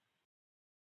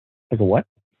 I go, "What?"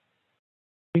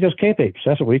 He goes, "Cape apes.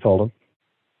 That's what we called them."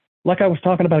 Like I was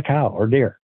talking about a cow or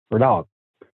deer or dog.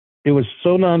 It was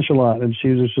so nonchalant, and she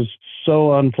was just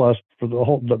so unplussed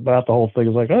about the whole thing.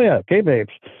 It's like, "Oh yeah, Cape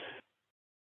apes."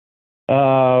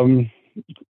 It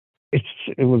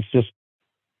was just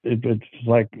it's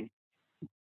like,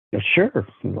 sure,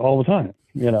 all the time,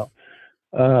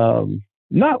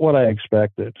 Not what I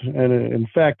expected, and in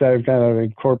fact, I've kind of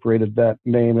incorporated that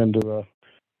name into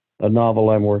a novel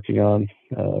I'm working on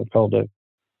called "The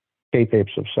Cape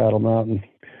Apes of Saddle Mountain."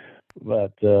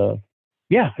 But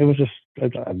yeah, it was just,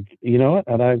 you know what?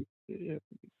 And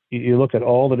you look at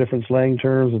all the different slang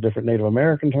terms, the different Native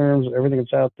American terms, everything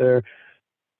that's out there.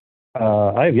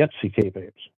 I have yet to see Cape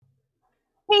apes.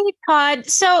 Hey, Todd.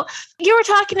 So you were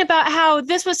talking about how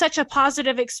this was such a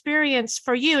positive experience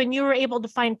for you and you were able to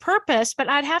find purpose, but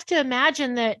I'd have to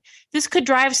imagine that this could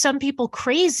drive some people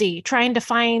crazy trying to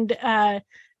find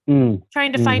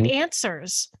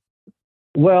answers.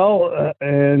 Well,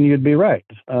 and you'd be right.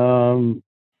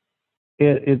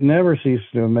 It never ceases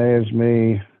to amaze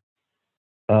me.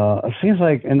 It seems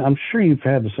like, and I'm sure you've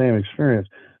had the same experience,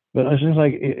 but it seems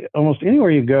like almost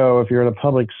anywhere you go, if you're in a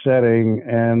public setting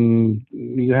and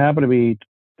you happen to be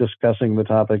discussing the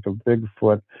topic of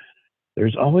Bigfoot,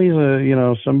 there's always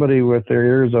somebody with their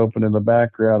ears open in the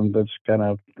background that's kind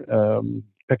of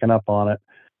picking up on it.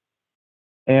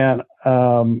 And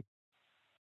a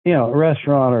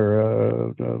restaurant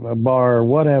or a bar or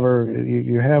whatever,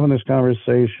 you're having this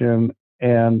conversation,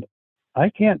 and I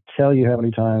can't tell you how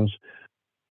many times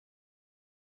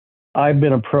I've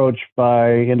been approached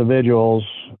by individuals,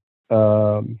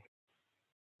 and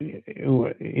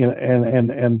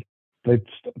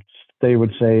they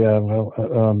would say,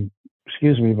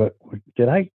 "Excuse me, but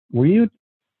were you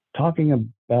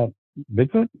talking about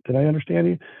Bigfoot? Did I understand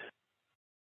you?"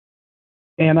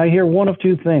 And I hear one of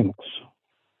two things.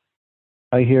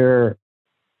 I hear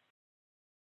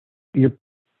you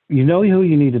know who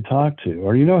you need to talk to,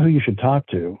 or you know who you should talk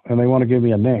to, and they want to give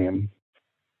me a name,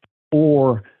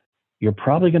 or you're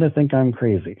probably going to think I'm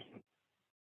crazy.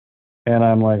 And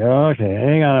I'm like, okay,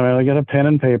 hang on a minute, I got a pen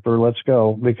and paper, let's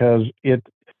go, because it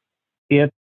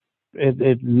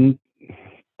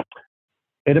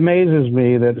amazes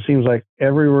me that it seems like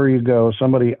everywhere you go,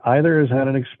 somebody either has had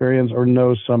an experience or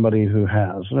knows somebody who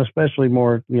has, and especially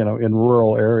more, in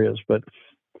rural areas. But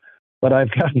I've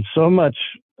gotten so much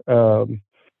good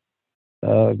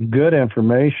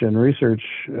information, research,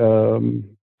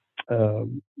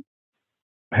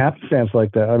 happenstance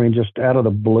like that. I mean, just out of the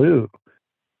blue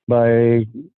by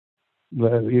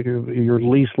your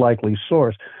least likely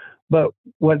source. But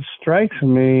what strikes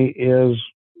me is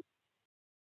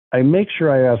I make sure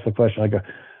I ask the question. I go,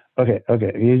 okay,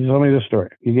 you told me this story.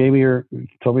 You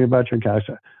told me about your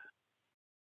encounter.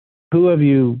 Who have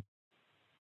you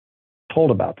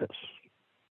told about this?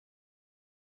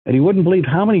 And you wouldn't believe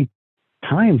how many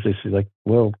times they say, like,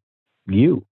 well,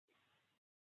 you.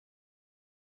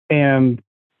 And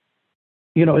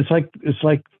it's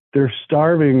like they're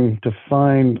starving to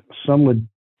find some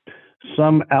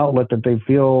outlet that they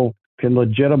feel can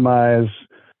legitimize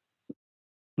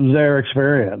their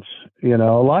experience. A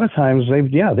lot of times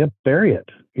they'll bury it,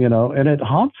 and it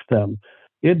haunts them.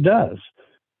 It does.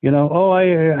 How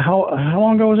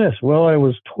long ago was this? Well, I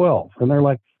was 12, and they're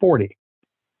like 40,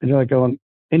 and you're like going,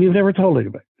 and you've never told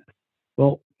anybody.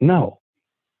 Well, no.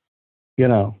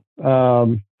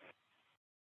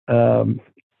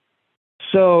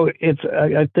 So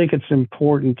I think it's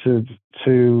important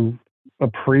to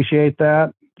appreciate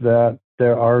that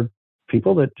there are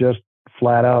people that just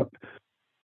flat out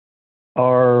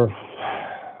are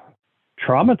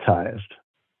traumatized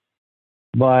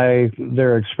by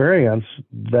their experience,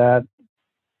 that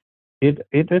it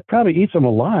probably eats them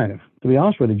alive, to be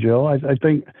honest with you, Jill. I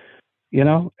think,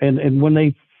 and when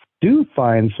they do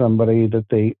find somebody that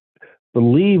they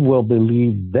believe will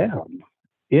believe them,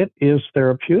 it is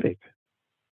therapeutic.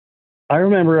 I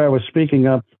remember I was speaking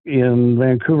up in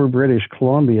Vancouver, British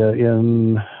Columbia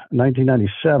in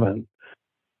 1997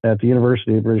 at the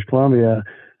University of British Columbia,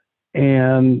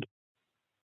 and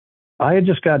I had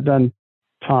just got done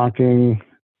talking,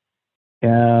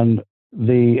 and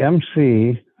the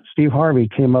MC, Steve Harvey,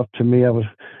 came up to me. I was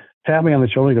tapped me on the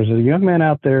shoulder. He goes, "There's a young man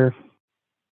out there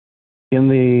in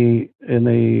the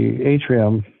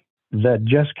atrium that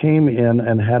just came in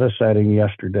and had a sighting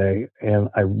yesterday, and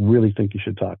I really think you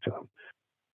should talk to him."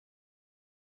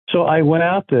 So I went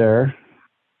out there,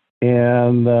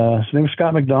 and his name was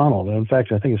Scott McDonald. In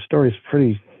fact, I think his story is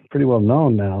pretty well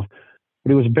known now. But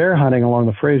he was bear hunting along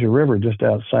the Fraser River just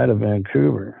outside of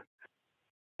Vancouver,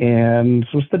 and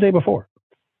this was the day before.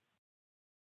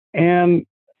 And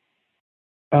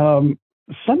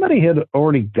somebody had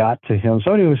already got to him.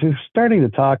 Somebody was starting to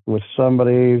talk with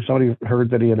somebody. Somebody heard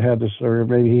that he had this, or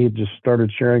maybe he had just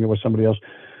started sharing it with somebody else.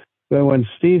 But when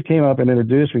Steve came up and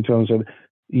introduced me to him and said,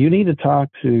 "You need to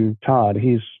talk to Todd.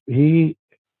 He is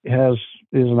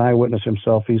an eyewitness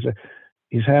himself. He's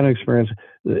had an experience."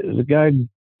 The guy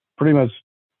pretty much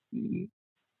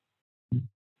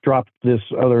dropped this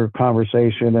other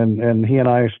conversation, and he and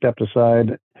I stepped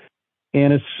aside.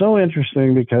 And it's so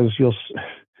interesting because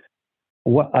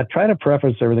I try to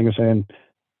preface everything by saying,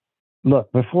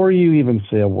 look, before you even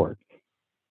say a word,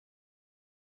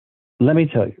 let me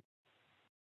tell you,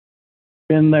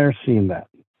 been there, seen that.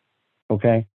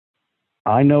 Okay?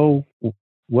 I know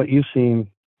what you've seen,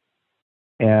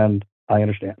 and I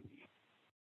understand.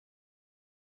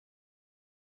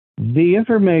 The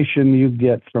information you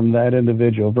get from that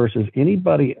individual versus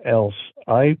anybody else,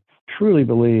 I truly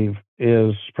believe,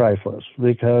 is priceless,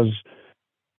 because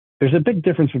there's a big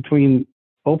difference between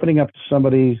opening up to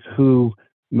somebody who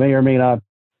may or may not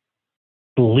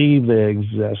believe they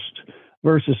exist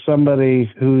versus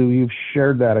somebody who you've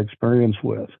shared that experience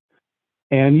with.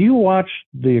 And you watch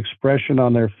the expression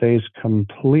on their face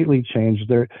completely change.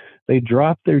 They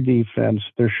drop their defense,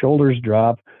 their shoulders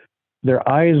drop, their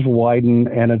eyes widen,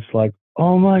 and it's like,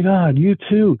 oh my God, you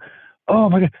too. Oh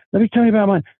my God, let me tell you about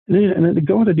mine. And then they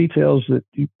go into details that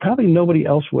probably nobody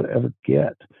else would ever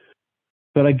get.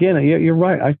 But again, you're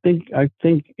right. I think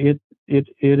it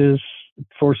is,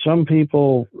 for some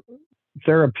people,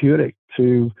 therapeutic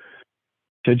to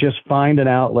just find an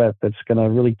outlet that's going to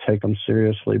really take them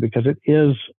seriously, because it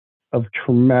is a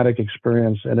traumatic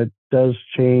experience and it does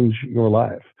change your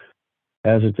life,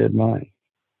 as it did mine.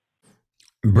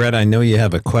 Brett, I know you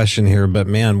have a question here, but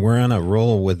man, we're on a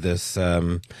roll with this.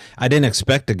 I didn't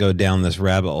expect to go down this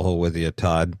rabbit hole with you,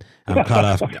 Todd. I'm caught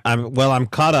off. I'm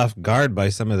caught off guard by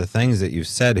some of the things that you've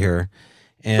said here,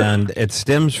 and it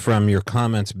stems from your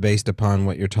comments based upon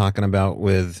what you're talking about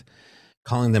with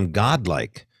calling them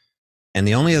godlike. And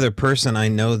the only other person I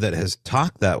know that has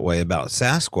talked that way about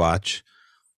Sasquatch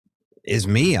is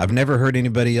me. I've never heard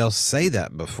anybody else say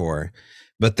that before.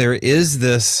 But there is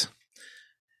this.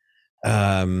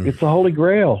 It's the Holy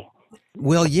Grail.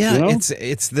 Well, yeah, you know?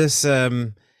 it's this.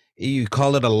 You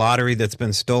call it a lottery that's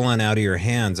been stolen out of your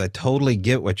hands. I totally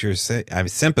get what you're saying. I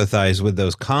sympathize with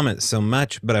those comments so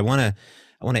much, but I want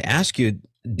to ask you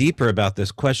deeper about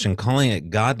this question, calling it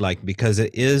godlike, because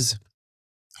it is.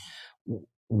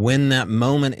 When that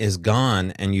moment is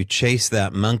gone and you chase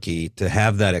that monkey to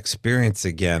have that experience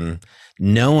again,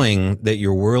 knowing that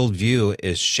your worldview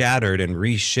is shattered and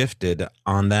reshifted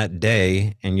on that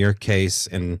day, in your case,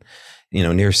 in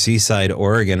near Seaside,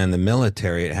 Oregon, in the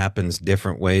military, it happens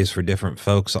different ways for different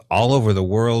folks all over the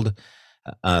world.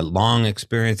 Long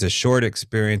experiences, short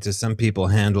experiences. Some people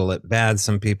handle it bad.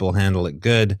 Some people handle it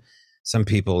good. Some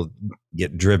people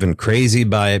get driven crazy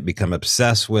by it, become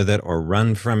obsessed with it, or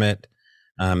run from it.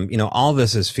 All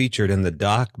this is featured in the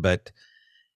doc, but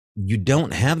you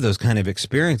don't have those kind of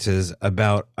experiences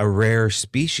about a rare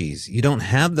species. You don't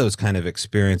have those kind of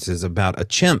experiences about a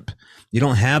chimp. You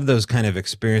don't have those kind of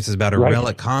experiences about a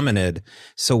relic hominid.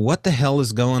 So what the hell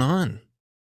is going on?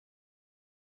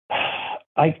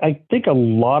 I think a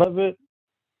lot of it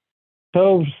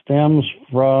stems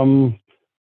from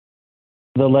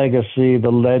the legacy,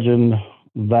 the legend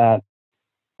that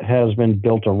has been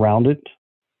built around it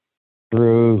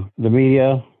through the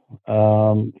media,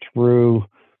 through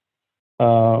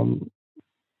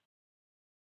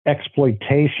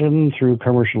exploitation, through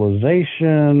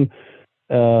commercialization.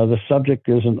 The subject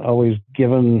isn't always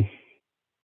given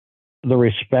the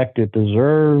respect it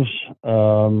deserves.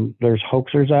 There's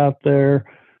hoaxers out there,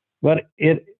 but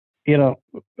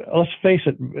let's face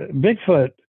it,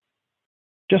 Bigfoot,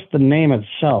 just the name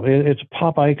itself, it's a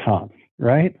pop icon,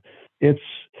 right?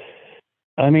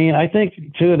 I think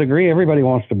to a degree, everybody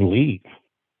wants to believe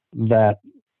that,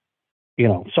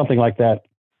 something like that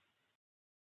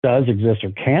does exist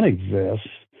or can exist.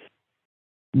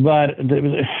 But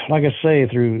like I say,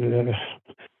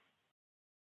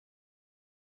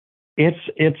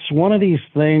 it's one of these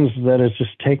things that has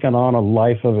just taken on a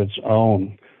life of its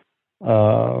own.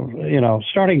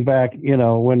 Starting back,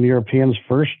 when Europeans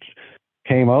first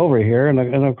came over here, and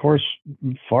of course,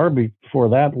 far before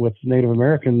that with Native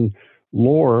American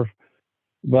lore.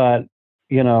 But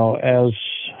as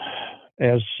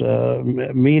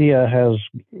media has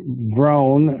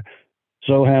grown,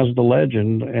 so has the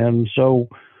legend, and so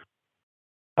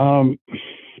I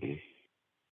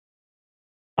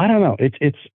don't know.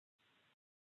 It's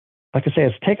like I say,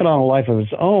 it's taken on a life of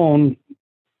its own,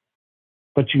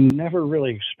 but you never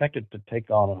really expect it to take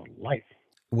on a life.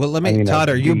 Well, Todd,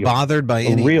 are you bothered by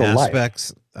any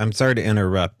aspects? I'm sorry to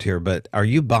interrupt here, but are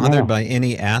you bothered by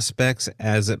any aspects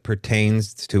as it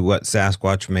pertains to what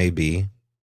Sasquatch may be?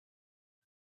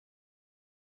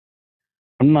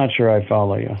 I'm not sure I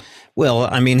follow you. Well,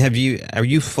 are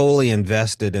you fully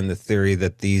invested in the theory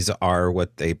that these are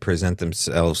what they present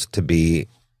themselves to be?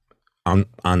 On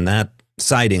that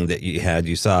sighting that you had,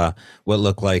 you saw what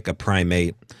looked like a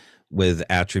primate with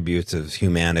attributes of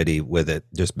humanity with it,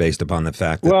 just based upon the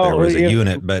fact that there was a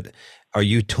unit. But are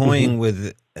you toying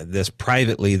with this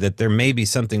privately, that there may be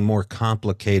something more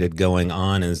complicated going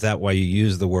on? And is that why you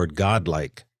use the word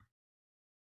godlike?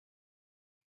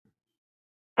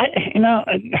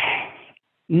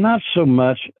 Not so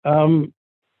much.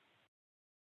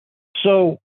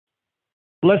 So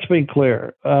let's be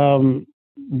clear.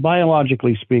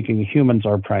 Biologically speaking, humans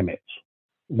are primates.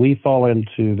 We fall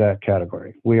into that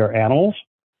category. We are animals.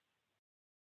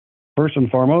 First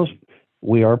and foremost,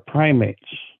 we are primates.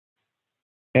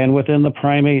 And within the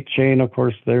primate chain, of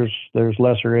course, there's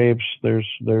lesser apes, there's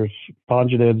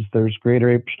ponginids, there's greater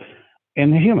apes,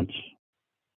 and humans.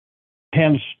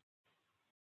 Hence,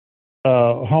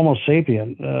 Homo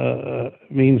sapien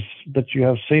means that you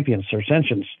have sapience or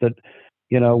sentience. That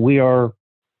we are,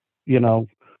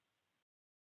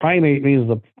 primate means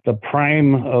the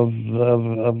prime of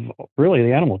really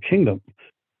the animal kingdom.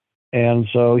 And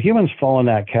so humans fall in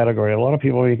that category. A lot of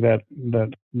people make that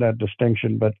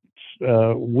distinction, but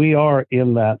we are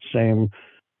in that same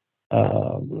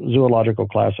zoological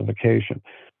classification.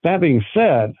 That being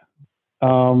said,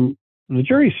 the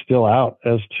jury's still out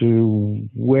as to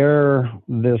where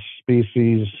this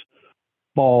species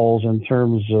falls in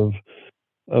terms of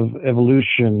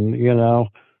evolution.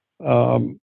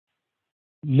 I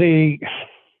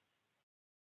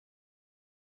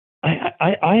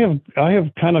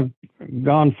have kind of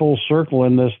gone full circle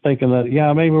in this, thinking that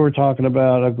maybe we're talking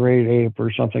about a great ape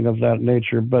or something of that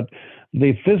nature, but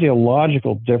the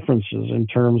physiological differences in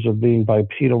terms of being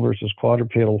bipedal versus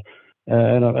quadrupedal,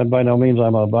 and by no means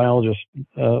I'm a biologist,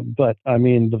 but I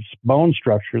mean the bone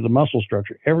structure, the muscle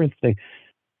structure, everything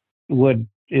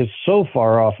is so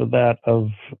far off of that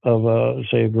of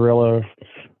say a gorilla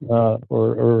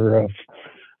or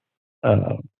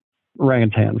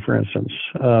orangutan, for instance.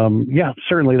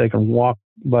 Certainly they can walk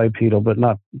bipedal, but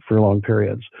not for long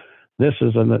periods. This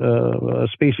is a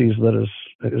species that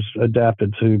is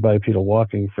adapted to bipedal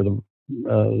walking for the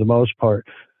most part,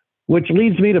 which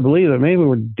leads me to believe that maybe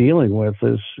we're dealing with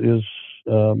is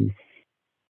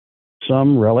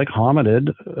some relic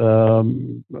hominid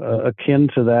akin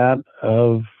to that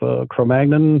of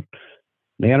Cro-Magnon,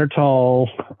 Neanderthal,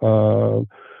 or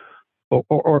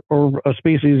a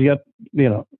species yet,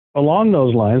 along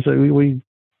those lines that we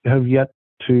have yet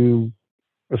to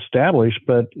establish.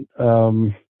 But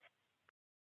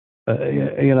it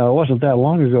wasn't that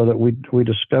long ago that we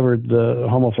discovered the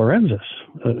Homo florensis,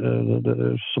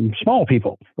 some small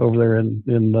people over there in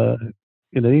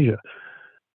Indonesia.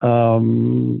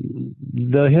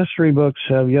 The history books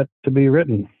have yet to be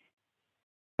written,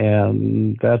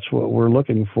 and that's what we're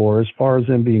looking for as far as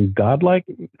them being godlike.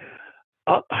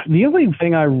 The only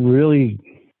thing I really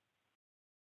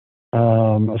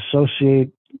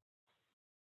associate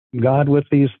God with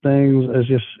these things is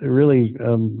just really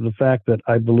the fact that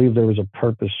I believe there was a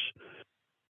purpose.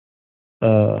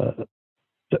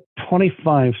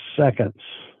 25 seconds.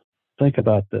 Think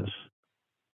about this.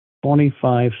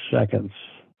 25 seconds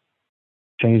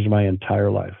changed my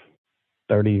entire life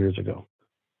 30 years ago.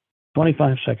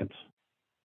 25 seconds.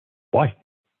 Why?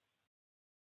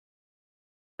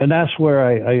 And that's where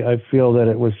I feel that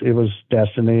it was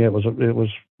destiny. It was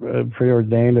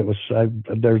preordained.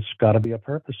 There's got to be a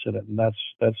purpose in it, and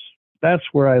that's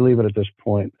where I leave it at this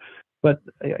point. But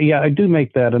I do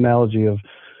make that analogy of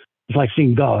it's like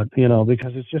seeing God,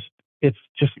 because it's just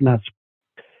not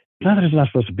that it's not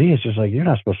supposed to be. It's just like you're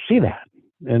not supposed to see that,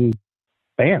 and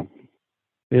bam,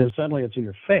 suddenly it's in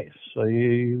your face. So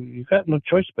you got no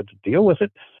choice but to deal with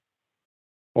it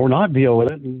or not deal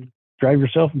with it and drive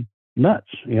yourself nuts,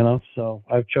 so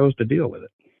I've chose to deal with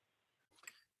it.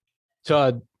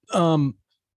 Todd,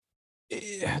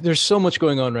 there's so much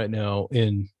going on right now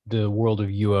in the world of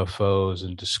UFOs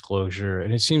and disclosure,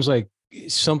 and it seems like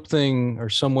something or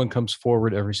someone comes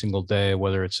forward every single day,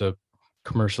 whether it's a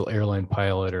commercial airline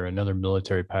pilot or another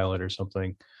military pilot or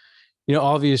something.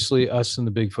 Obviously us in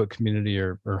the Bigfoot community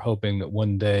are hoping that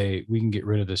one day we can get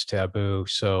rid of this taboo,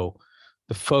 so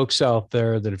the folks out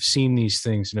there that have seen these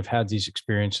things and have had these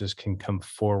experiences can come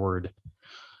forward.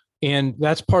 And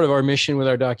that's part of our mission with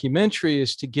our documentary,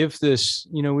 is to give this,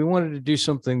 we wanted to do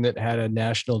something that had a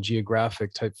National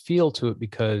Geographic type feel to it,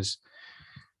 because,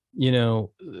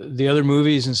 the other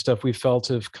movies and stuff we felt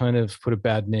have kind of put a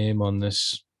bad name on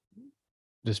this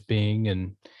being.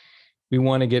 And we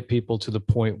want to get people to the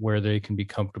point where they can be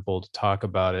comfortable to talk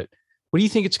about it. What do you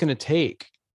think it's going to take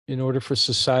in order for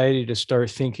society to start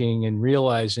thinking and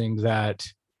realizing that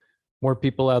more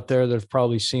people out there that have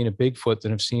probably seen a Bigfoot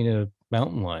than have seen a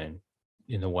mountain lion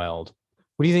in the wild?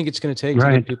 What do you think it's going to take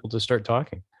to get people to start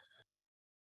talking?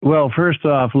 Well, first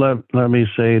off, let me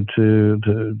say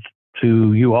to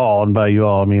you all, and by you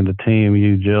all I mean the team,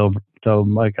 you, Jill, so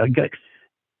Mike,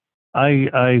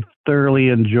 I thoroughly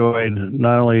enjoyed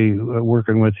not only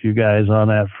working with you guys on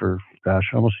that for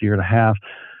almost a year and a half.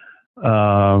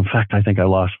 In fact, I think I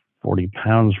lost 40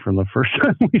 pounds from the first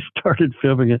time we started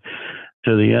filming it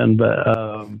to the end.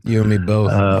 But You and me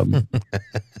both.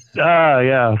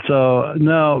 Yeah. So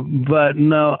no, but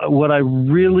no, what I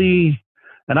really,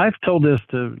 and I've told this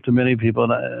to many people,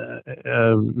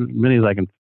 and many as I can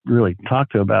really talk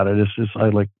to about it. It's just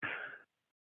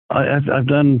I've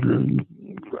done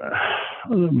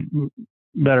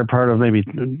better part of maybe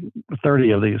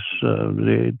 30 of these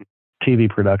the TV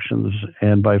productions,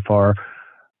 and by far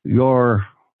your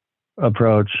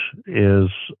approach is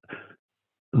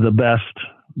the best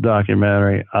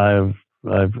documentary I've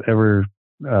ever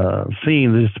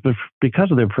seen. It's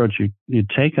because of the approach you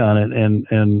take on it,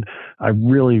 and I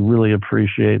really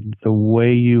appreciate the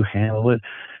way you handle it.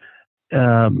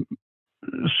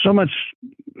 So much.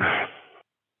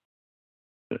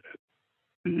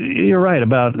 You're right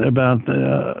about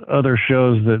other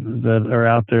shows that are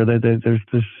out there. There's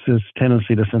this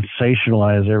tendency to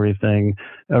sensationalize everything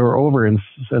or over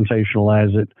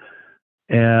sensationalize it,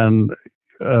 and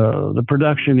the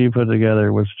production you put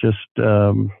together was just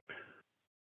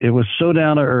it was so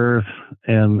down to earth,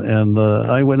 and the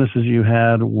eyewitnesses you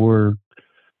had were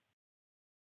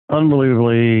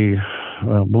unbelievably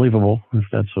believable, if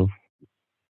that's a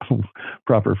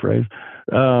proper phrase.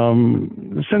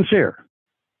 Sincere,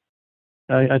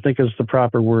 I think is the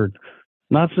proper word.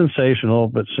 Not sensational,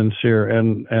 but sincere.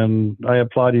 And I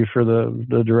applaud you for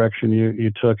the direction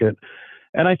you took it.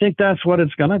 And I think that's what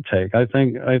it's going to take. I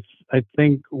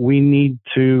think we need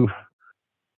to.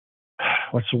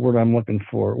 What's the word I'm looking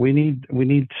for? We need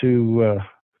to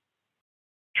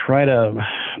try to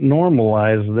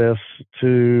normalize this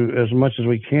to as much as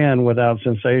we can without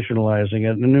sensationalizing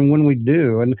it. And then when we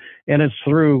do, and it's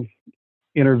through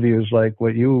interviews like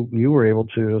what you were able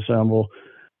to assemble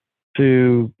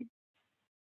to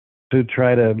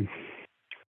try to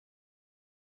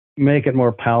make it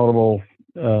more palatable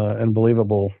and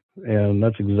believable. And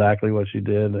that's exactly what you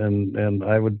did. And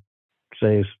I would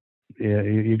say, yeah,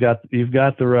 you've got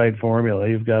the right formula,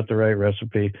 you've got the right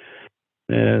recipe,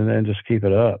 and just keep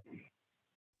it up.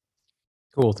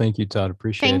 Cool. Thank you, Todd.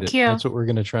 Appreciate it. Thank you. That's what we're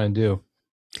going to try and do.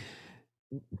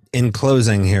 In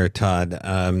closing here, Todd,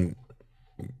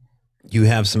 you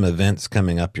have some events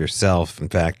coming up yourself. In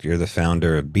fact, you're the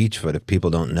founder of Beachfoot. If people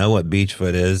don't know what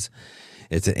Beachfoot is,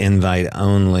 it's an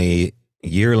invite-only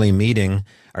yearly meeting.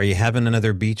 Are you having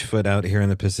another Beachfoot out here in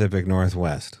the Pacific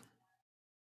Northwest?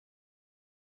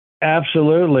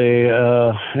 Absolutely.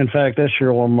 In fact, this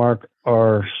year will mark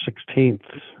our 16th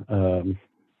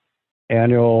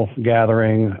annual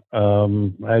gathering.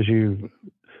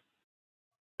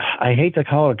 I hate to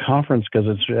call it a conference because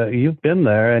it's you've been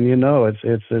there and you know it's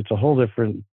a whole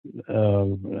different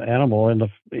animal in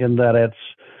that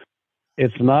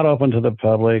it's not open to the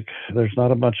public. There's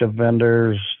not a bunch of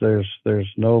vendors. There's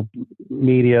no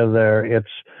media there.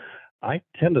 I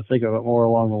tend to think of it more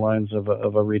along the lines of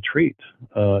a retreat,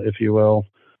 if you will,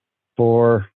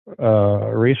 for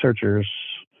researchers.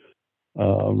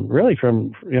 Really,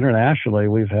 from internationally,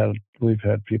 we've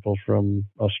had people from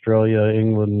Australia,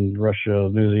 England, Russia,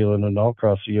 New Zealand, and all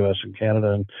across the U.S. and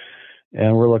Canada,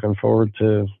 and we're looking forward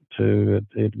to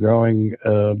it growing.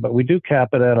 But we do cap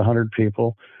it at 100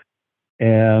 people,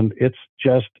 and it's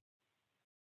just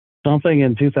something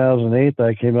in 2008 that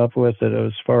I came up with that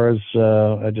as far as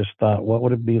I just thought, what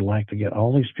would it be like to get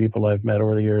all these people I've met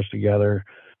over the years together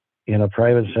in a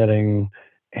private setting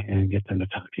and get them to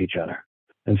talk to each other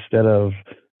instead of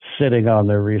sitting on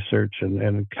their research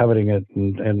and coveting it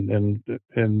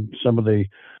and some of the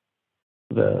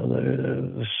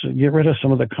get rid of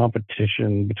some of the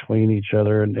competition between each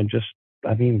other and just,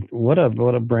 I mean, what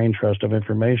a brain trust of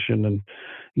information, and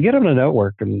get them to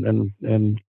network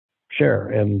and share.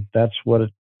 And that's what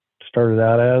it started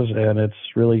out as, and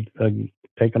it's really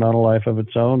taken on a life of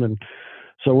its own. And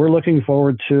so we're looking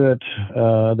forward to it.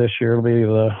 This year it'll be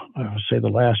the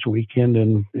last weekend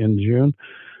in June.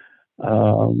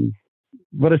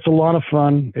 But it's a lot of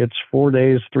fun. It's 4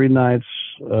 days, 3 nights,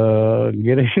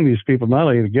 getting these people not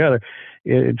only together,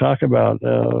 talk about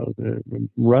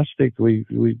rustic.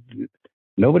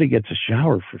 Nobody gets a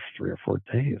shower for 3 or 4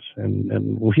 days,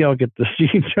 and we all get to see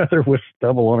each other with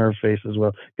stubble on our faces.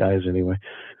 Well, guys, anyway.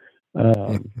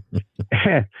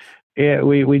 Yeah,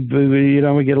 we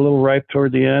get a little ripe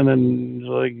toward the end, and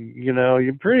like you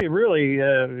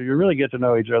really get to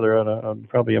know each other on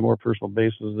probably a more personal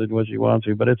basis than what you want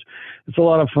to. But it's a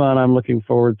lot of fun. I'm looking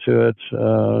forward to it,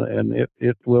 and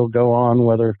it will go on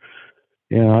whether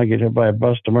I get hit by a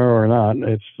bus tomorrow or not.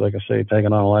 It's like I say,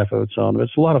 taking on a life of its own. But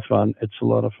it's a lot of fun.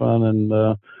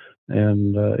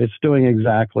 And it's doing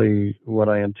exactly what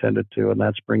I intended to, and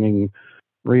that's bringing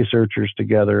researchers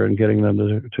together and getting them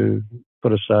to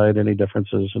put aside any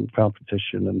differences in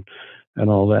competition and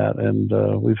all that. And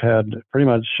we've had pretty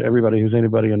much everybody who's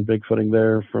anybody in bigfooting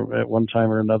there from at one time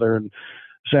or another, and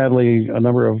sadly, a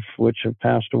number of which have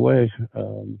passed away.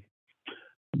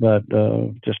 But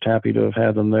just happy to have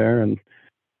had them there, and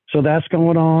so that's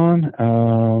going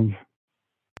on.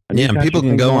 Yeah, and people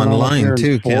can go online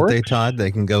too, can't they, Forks. Todd?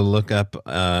 They can go look up.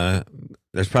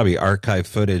 There's probably archive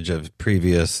footage of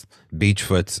previous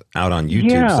Beachfoots out on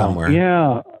YouTube somewhere.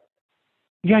 Yeah.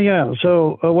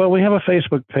 So, well, we have a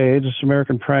Facebook page. It's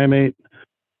American Primate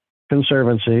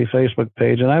Conservancy Facebook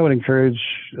page, and I would encourage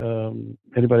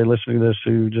anybody listening to this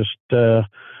to just go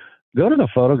to the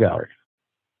photo gallery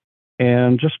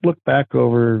and just look back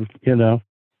over,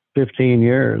 15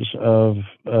 years of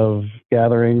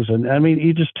gatherings. And I mean,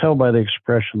 you just tell by the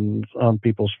expressions on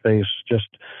people's face just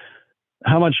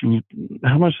how much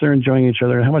they're enjoying each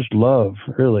other and how much love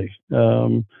really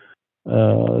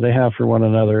they have for one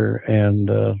another. And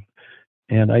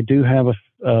I do have a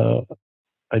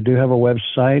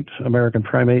website,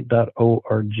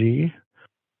 americanprimate.org.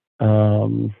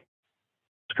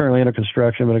 It's currently under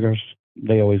construction, but of course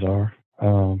they always are.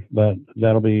 But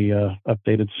that'll be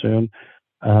updated soon.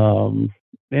 And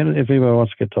if anyone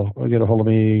wants to get a hold of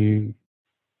me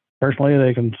personally,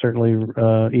 they can certainly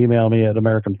email me at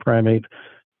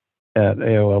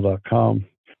americanprimate@aol.com.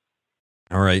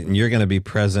 All right. And you're going to be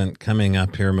present coming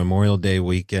up here Memorial Day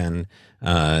weekend.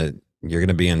 You're going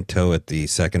to be in tow at the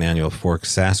second annual Fork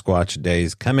Sasquatch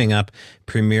Days coming up.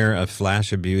 Premiere of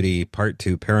Flash of Beauty Part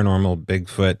 2 Paranormal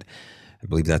Bigfoot. I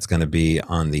believe that's going to be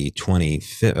on the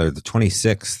 25th or the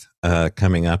 26th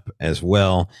coming up as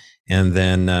well. And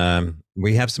then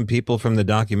we have some people from the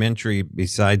documentary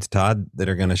besides Todd that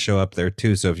are going to show up there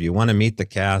too. So if you want to meet the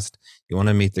cast, you want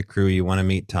to meet the crew, you want to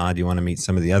meet Todd, you want to meet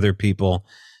some of the other people,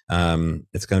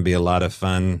 it's going to be a lot of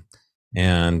fun.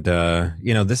 And,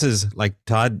 this is like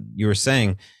Todd, you were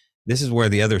saying, this is where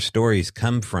the other stories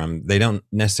come from. They don't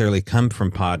necessarily come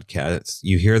from podcasts.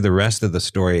 You hear the rest of the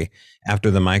story after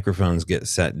the microphones get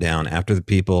set down, after the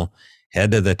people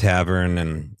head to the tavern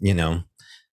and,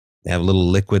 they have a little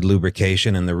liquid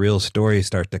lubrication and the real stories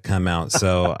start to come out.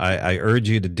 So I urge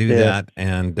you to do that.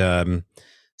 And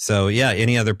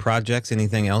any other projects,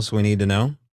 anything else we need to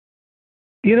know?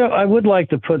 I would like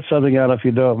to put something out if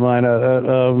you don't mind.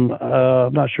 I'm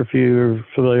not sure if you're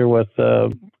familiar with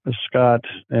Scott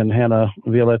and Hannah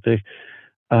Violette.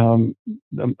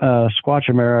 Squatch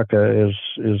America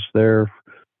is their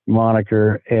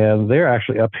moniker, and they're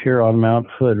actually up here on Mount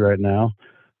Hood right now,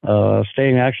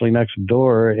 staying actually next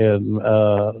door in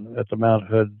at the Mount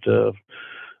Hood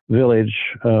Village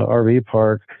RV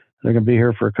Park. They're going to be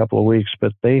here for a couple of weeks,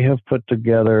 but they have put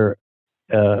together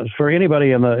for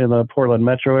anybody in the Portland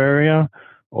metro area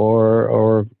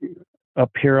or up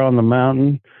here on the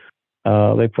mountain.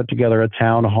 They put together a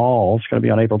town hall. It's going to be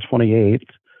on April 28th.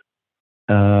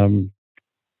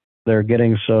 They're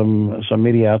getting some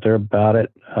media out there about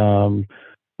it.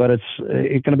 But it's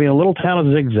going to be in a little town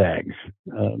of Zigzag.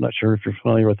 I'm not sure if you're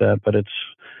familiar with that, but it's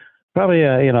probably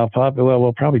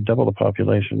we'll probably double the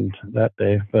population that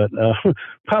day, but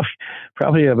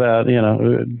probably about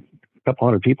a couple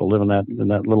hundred people live in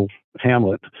that little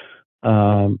hamlet.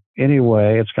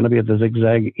 Anyway, it's going to be at the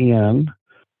Zigzag Inn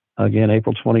again,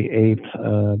 April 28th.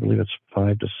 I believe it's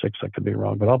 5 to 6. I could be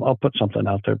wrong, but I'll put something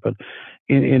out there. But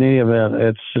in any event,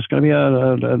 it's just going to be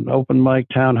an open mic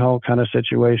town hall kind of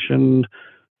situation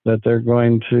that they're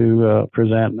going to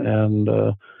present and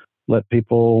let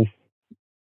people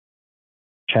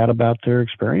chat about their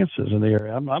experiences in the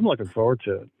area. I'm looking forward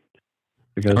to it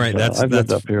because all right, I've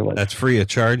lived up here. That's free of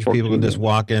charge. People can just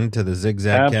walk into the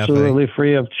Zigzag Absolutely Cafe.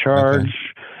 Free of charge. Okay.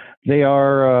 They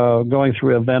are going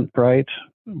through Eventbrite,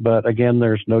 but again,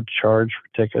 there's no charge for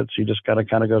tickets. You just got to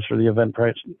kind of go through the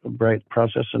Eventbrite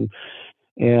process and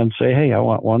say, hey, I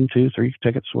want 1, 2, 3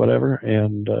 tickets, whatever,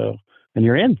 and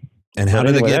you're in. And how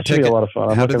do they get tickets? A lot of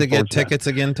fun. How do they get tickets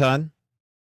again, Todd?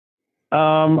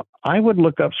 I would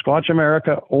look up Squatch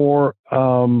America, or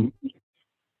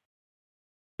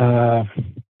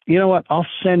you know what? I'll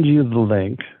send you the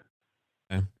link,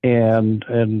 okay. and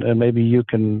maybe you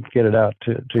can get it out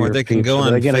to or your they can peeps. go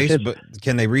on Facebook.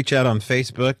 Can they reach out on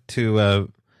Facebook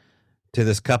to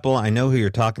this couple? I know who you're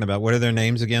talking about. What are their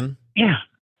names again? Yeah,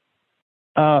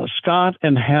 Scott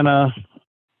and Hannah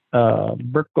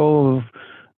Burko.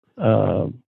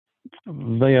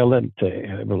 Violette,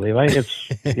 I believe.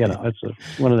 It's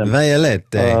one of them. Violette.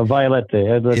 Violette.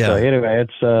 Yeah. Anyway,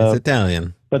 it's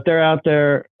Italian. But they're out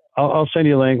there. I'll send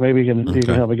you a link. Maybe you can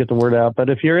help me get the word out. But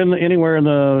if you're anywhere in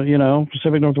the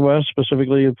Pacific Northwest,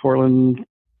 specifically Portland,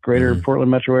 greater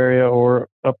Portland metro area, or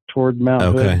up toward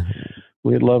Mount Hood,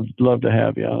 we'd love to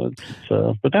have you.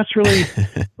 But that's really,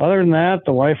 other than that,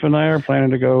 the wife and I are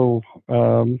planning to go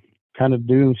kind of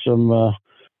doing some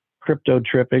crypto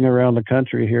tripping around the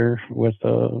country here with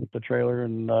the trailer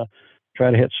and try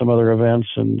to hit some other events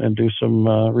and do some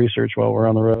research while we're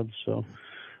on the road. So,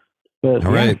 but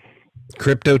all right.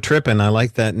 Crypto tripping. I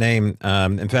like that name.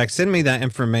 In fact, send me that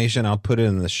information. I'll put it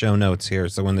in the show notes here.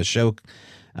 So when the show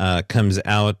comes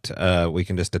out, we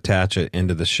can just attach it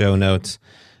into the show notes.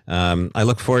 I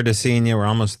look forward to seeing you. We're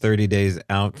almost 30 days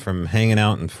out from hanging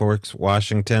out in Forks,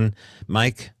 Washington.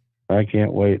 Mike? I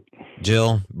can't wait.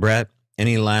 Jill, Brett,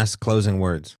 any last closing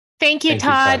words? Thank you,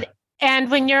 Todd. And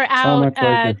when you're out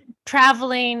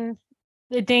traveling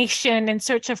the nation in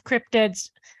search of cryptids,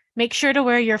 make sure to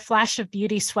wear your Flash of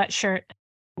Beauty sweatshirt.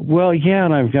 Well, yeah,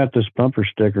 and I've got this bumper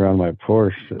sticker on my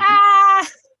Porsche that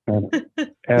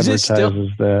advertises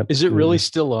that. Is it really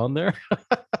still on there?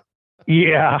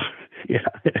 Yeah.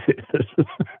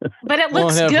 But it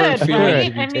looks good,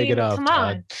 right? I mean, come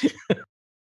on.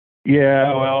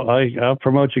 Yeah, well, I'll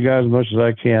promote you guys as much as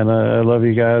I can. I love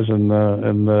you guys, and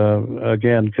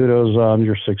again, kudos on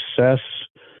your success.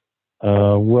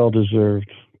 Well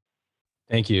deserved.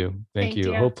 Thank you. Thank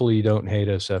you. Hopefully, you don't hate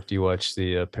us after you watch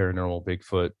the Paranormal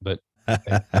Bigfoot, but I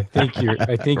think you're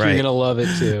gonna love it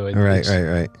too. And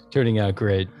Right. Turning out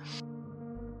great.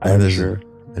 I'm sure.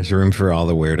 There's room for all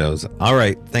the weirdos. All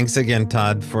right. Thanks again,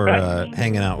 Todd, for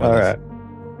hanging out with us. Right.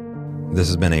 This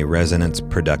has been a Resonance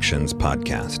Productions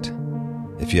podcast.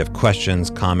 If you have questions,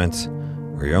 comments,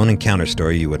 or your own encounter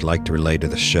story you would like to relay to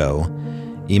the show,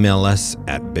 email us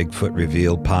at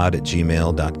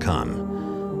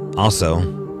bigfootrevealed@gmail.com. Also,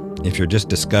 if you're just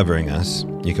discovering us,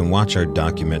 you can watch our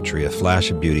documentary, A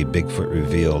Flash of Beauty, Bigfoot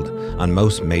Revealed, on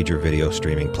most major video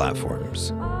streaming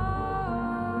platforms.